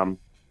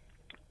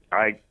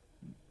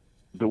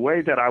 The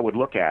way that I would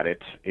look at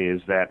it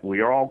is that we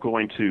are all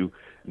going to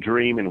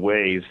dream in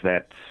ways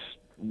that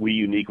we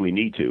uniquely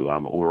need to.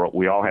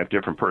 We all have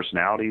different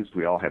personalities.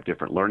 We all have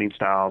different learning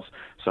styles.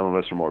 Some of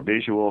us are more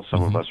visual.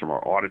 Some of us are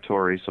more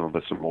auditory. Some of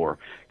us are more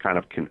kind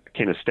of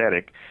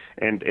kinesthetic.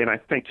 And I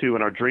think, too,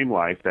 in our dream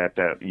life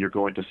that you're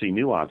going to see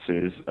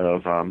nuances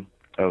of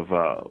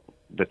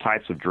the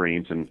types of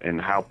dreams and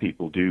how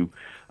people do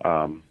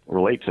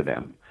relate to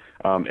them.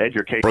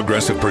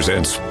 Progressive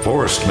presents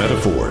Forced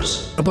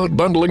Metaphors about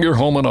bundling your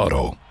home and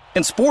auto.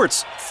 In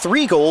sports,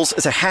 3 goals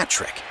is a hat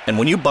trick. And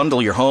when you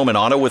bundle your home and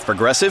auto with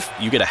Progressive,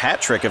 you get a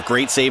hat trick of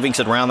great savings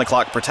and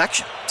round-the-clock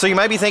protection. So you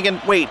might be thinking,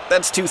 wait,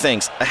 that's 2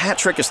 things. A hat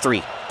trick is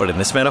 3. But in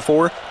this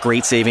metaphor,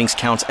 great savings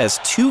counts as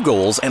 2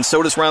 goals, and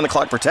so does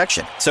round-the-clock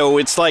protection. So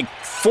it's like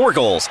 4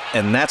 goals,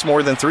 and that's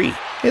more than 3.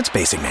 It's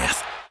basic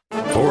math.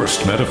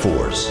 Forced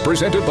Metaphors.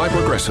 Presented by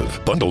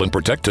Progressive. Bundle and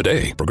protect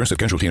today. Progressive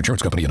Casualty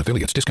Insurance Company and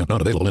affiliates. Discount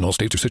not available in all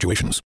states or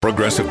situations.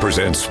 Progressive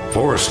presents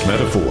Forced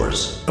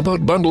Metaphors.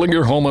 about bundling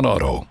your home and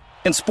auto.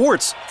 In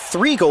sports,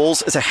 3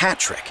 goals is a hat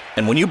trick.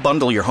 And when you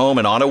bundle your home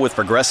and auto with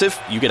Progressive,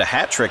 you get a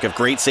hat trick of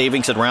great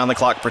savings and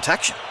round-the-clock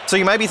protection. So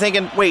you might be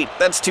thinking, wait,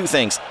 that's 2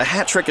 things. A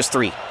hat trick is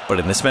 3. But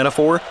in this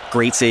metaphor,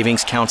 great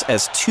savings counts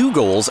as 2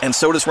 goals, and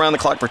so does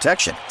round-the-clock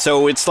protection.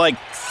 So it's like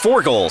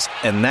 4 goals,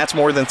 and that's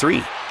more than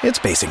 3. It's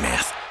basic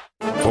math.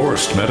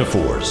 Forced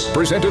Metaphors.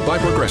 Presented by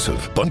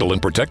Progressive. Bundle and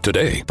protect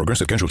today.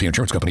 Progressive Casualty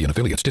Insurance Company and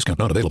affiliates. Discount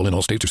not available in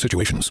all states or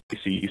situations.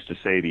 He used to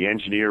say the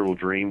engineer will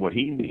dream what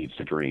he needs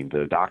to dream,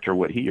 the doctor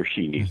what he or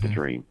she needs to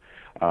dream.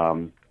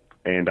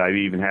 And I've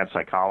even had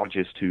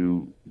psychologists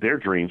who their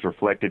dreams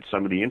reflected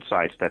some of the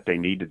insights that they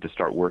needed to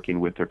start working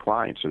with their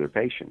clients or their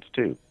patients,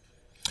 too.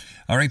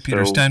 All right,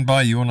 Peter, stand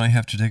by. You and I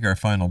have to take our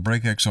final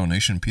break.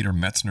 Exonation. Peter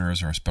Metzner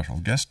is our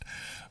special guest.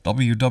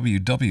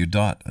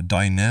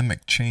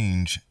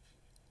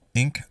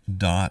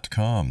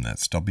 www.dynamicchange.inc.com.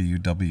 That's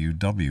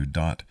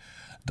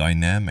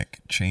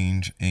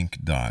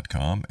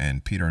www.dynamicchange.inc.com.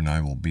 And Peter and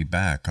I will be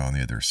back on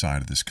the other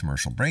side of this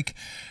commercial break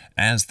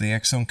as the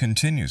X Zone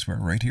continues. We're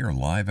right here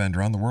live and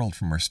around the world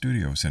from our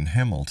studios in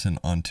Hamilton,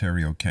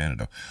 Ontario,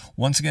 Canada.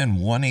 Once again,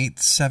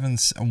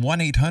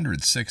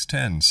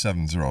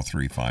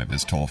 1-800-610-7035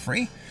 is toll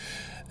free.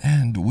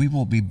 And we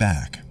will be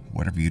back.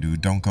 Whatever you do,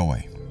 don't go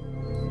away.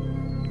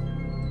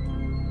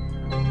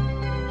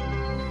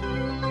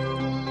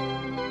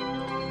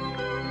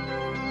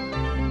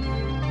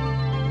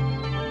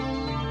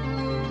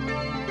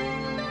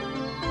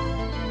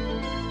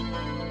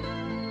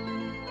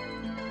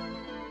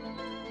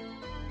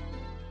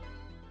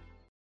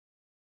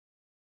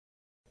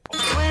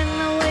 When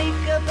I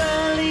wake up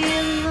early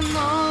in the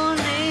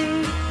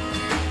morning,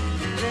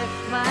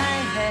 lift my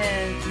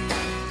head,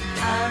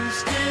 I'm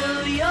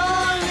still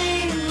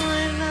yawning.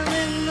 When I'm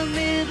in the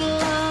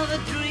middle of a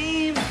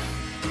dream,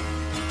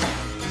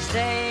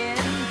 stay in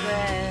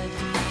bed,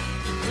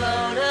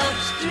 float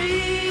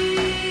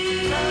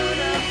upstream,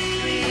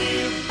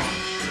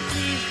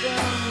 please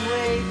don't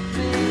wake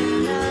me,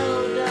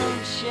 no,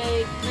 don't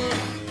shake me,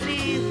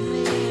 leave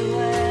me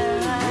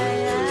where I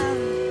am,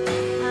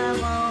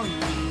 I'm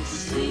only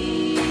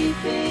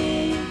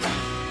sleeping.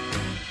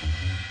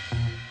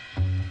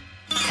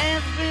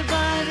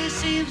 Everybody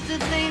seems to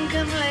think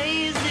I'm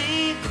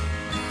lazy.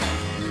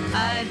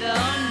 I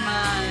don't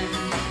mind.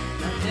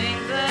 I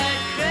think they're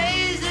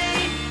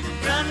crazy,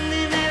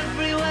 running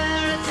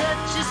everywhere at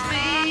such a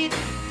speed,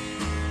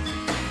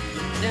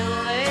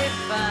 till they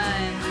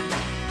find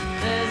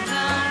there's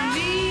no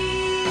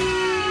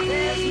need.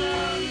 There's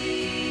no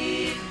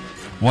need.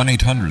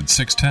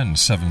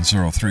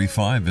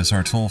 1-800-610-7035 is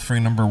our toll-free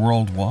number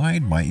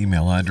worldwide. My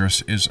email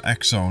address is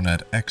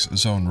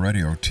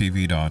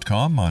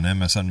xzone@xzoneradiotv.com, on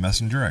MSN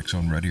Messenger,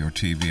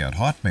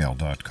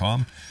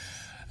 xzoneradiotv@hotmail.com,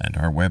 and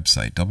our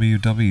website,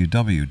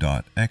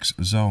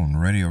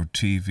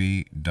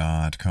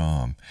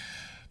 www.xzoneradiotv.com.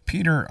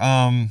 Peter,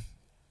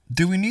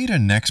 do we need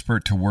an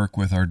expert to work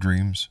with our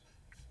dreams?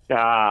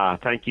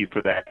 Thank you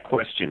for that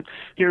question.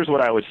 Here's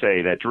what I would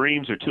say, that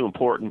dreams are too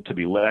important to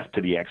be left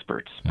to the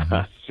experts,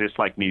 just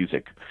like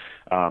music.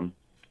 I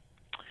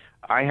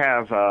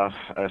have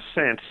a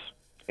sense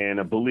and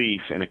a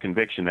belief and a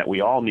conviction that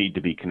we all need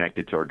to be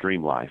connected to our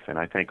dream life. And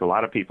I think a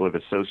lot of people have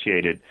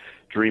associated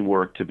dream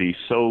work to be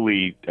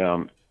solely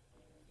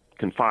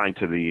confined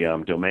to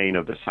the domain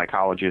of the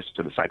psychologist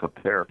or the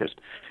psychotherapist.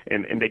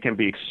 And they can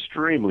be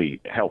extremely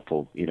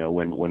helpful,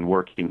 when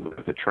working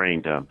with a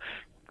trained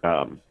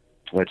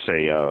let's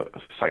say, a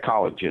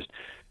psychologist.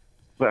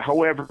 But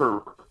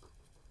however,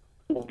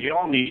 we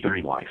all need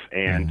dream life.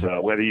 And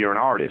whether you're an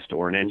artist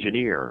or an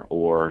engineer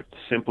or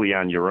simply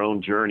on your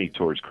own journey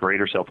towards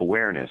greater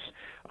self-awareness,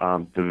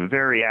 the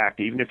very act,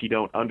 even if you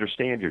don't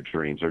understand your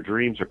dreams, our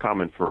dreams are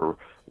coming for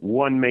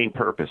one main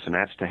purpose, and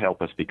that's to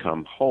help us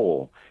become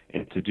whole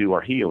and to do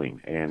our healing.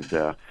 And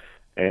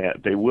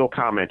they will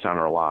comment on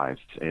our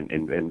lives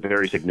in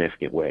very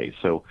significant ways.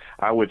 So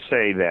I would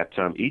say that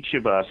each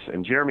of us,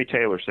 and Jeremy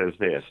Taylor says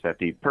this, that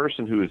the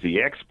person who is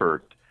the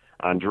expert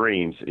on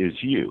dreams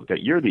is you,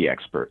 that you're the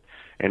expert,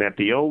 and that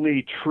the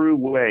only true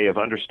way of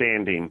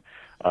understanding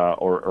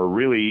or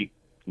really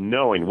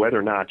knowing whether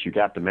or not you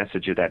got the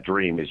message of that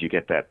dream is you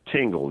get that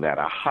tingle, that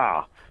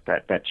aha,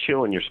 that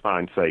chill in your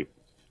spine that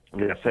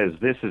says,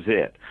 this is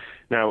it.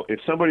 Now, if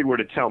somebody were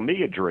to tell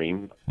me a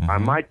dream, I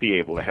might be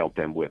able to help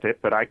them with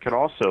it, but I could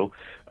also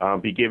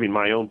be giving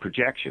my own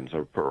projections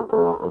or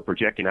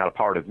projecting out a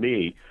part of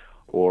me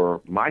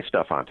or my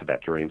stuff onto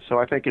that dream. So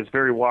I think it's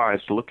very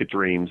wise to look at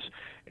dreams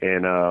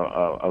in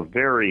a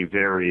very,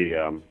 very,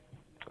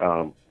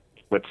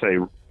 let's say,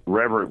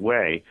 reverent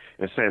way,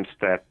 in a sense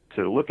that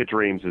look at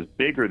dreams as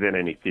bigger than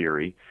any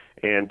theory,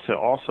 and to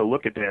also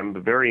look at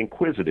them very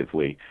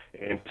inquisitively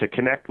and to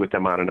connect with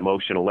them on an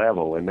emotional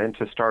level, and then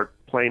to start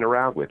playing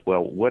around with,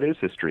 well, what is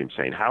this dream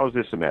saying? How is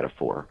this a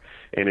metaphor?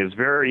 And it's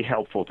very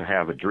helpful to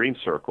have a dream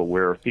circle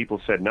where if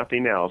people said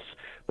nothing else,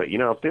 but,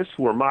 if this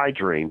were my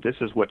dream, this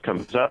is what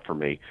comes up for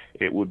me,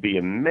 it would be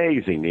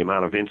amazing the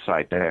amount of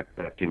insight that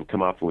can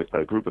come up with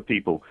a group of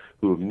people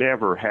who have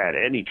never had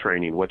any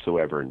training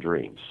whatsoever in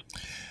dreams.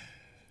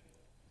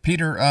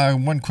 Peter,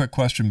 one quick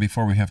question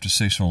before we have to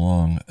say so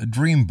long.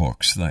 Dream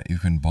books that you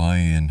can buy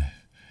in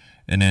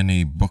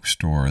any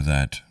bookstore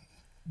that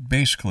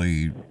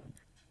basically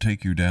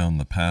take you down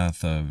the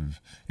path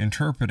of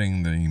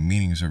interpreting the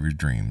meanings of your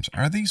dreams.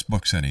 Are these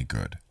books any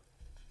good?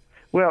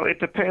 Well, it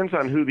depends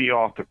on who the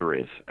author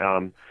is.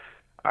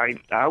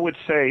 I would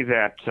say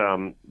that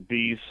some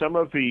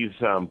of these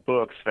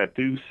books that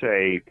do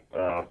say,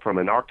 from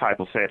an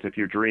archetypal sense, if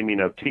you're dreaming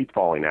of teeth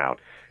falling out,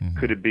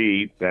 could it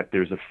be that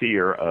there's a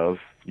fear of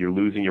you're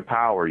losing your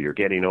power, you're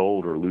getting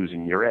old, or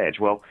losing your edge?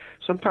 Well,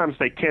 sometimes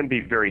they can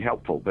be very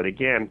helpful, but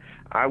again,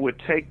 I would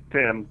take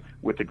them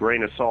with a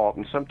grain of salt,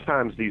 and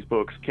sometimes these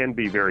books can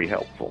be very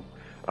helpful.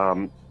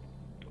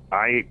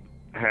 I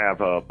have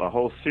a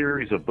whole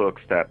series of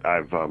books that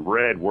I've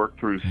read,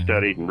 worked through,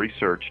 studied, and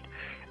researched,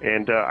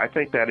 and I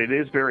think that it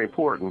is very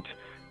important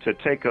to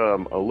take a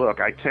look.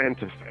 I tend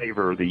to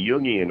favor the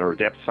Jungian or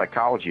depth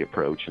psychology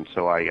approach, and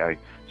so I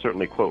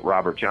certainly quote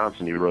Robert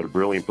Johnson. He wrote a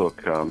brilliant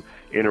book,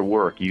 Inner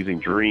Work, Using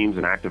Dreams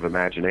and Active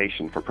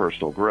Imagination for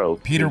Personal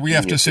Growth. Peter, we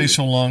have to say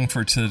so long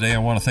for today. I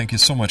want to thank you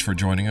so much for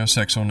joining us.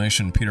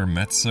 Exonation Peter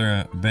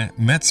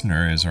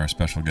Metzner is our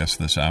special guest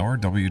this hour.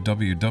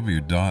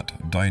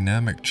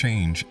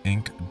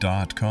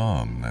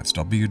 www.dynamicchangeinc.com. That's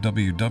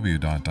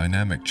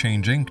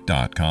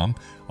www.dynamicchangeinc.com.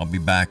 I'll be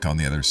back on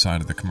the other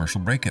side of the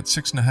commercial break at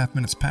 6.5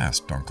 minutes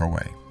past. Don't go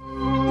away.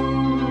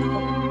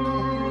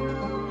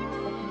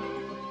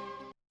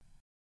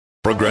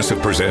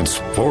 Progressive presents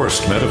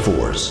Forced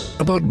Metaphors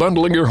about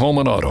bundling your home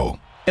and auto.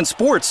 In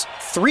sports,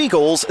 3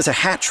 goals is a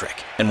hat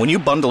trick. And when you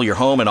bundle your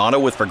home and auto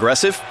with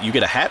Progressive, you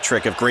get a hat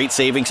trick of great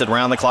savings and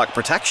round-the-clock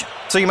protection.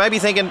 So you might be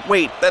thinking,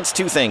 wait, that's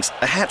 2 things.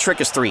 A hat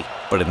trick is 3.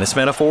 But in this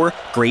metaphor,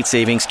 great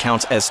savings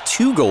counts as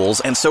 2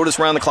 goals, and so does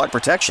round-the-clock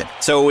protection.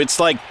 So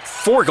it's like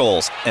 4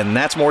 goals, and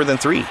that's more than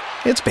 3.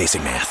 It's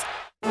basic math.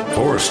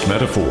 Forced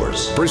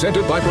Metaphors.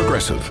 Presented by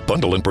Progressive.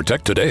 Bundle and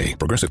protect today.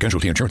 Progressive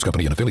Casualty Insurance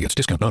Company and Affiliates.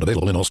 Discount not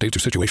available in all states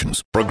or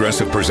situations.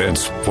 Progressive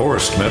presents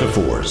Forced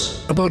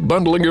Metaphors about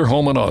bundling your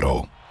home and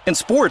auto. In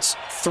sports,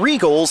 3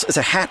 goals is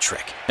a hat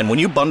trick. And when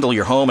you bundle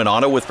your home and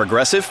auto with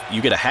Progressive,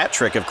 you get a hat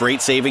trick of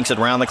great savings and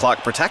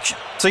round-the-clock protection.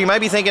 So you might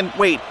be thinking,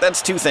 wait,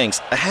 that's 2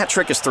 things. A hat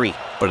trick is 3.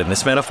 But in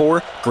this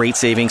metaphor, great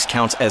savings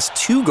counts as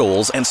 2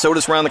 goals, and so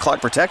does round-the-clock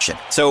protection.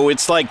 So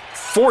it's like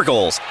 4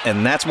 goals,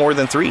 and that's more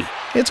than 3.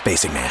 It's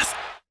basic math.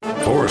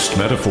 Forced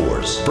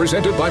Metaphors.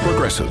 Presented by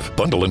Progressive.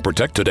 Bundle and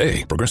protect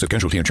today. Progressive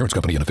Casualty Insurance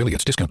Company and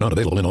Affiliates. Discount not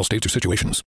available in all states or situations.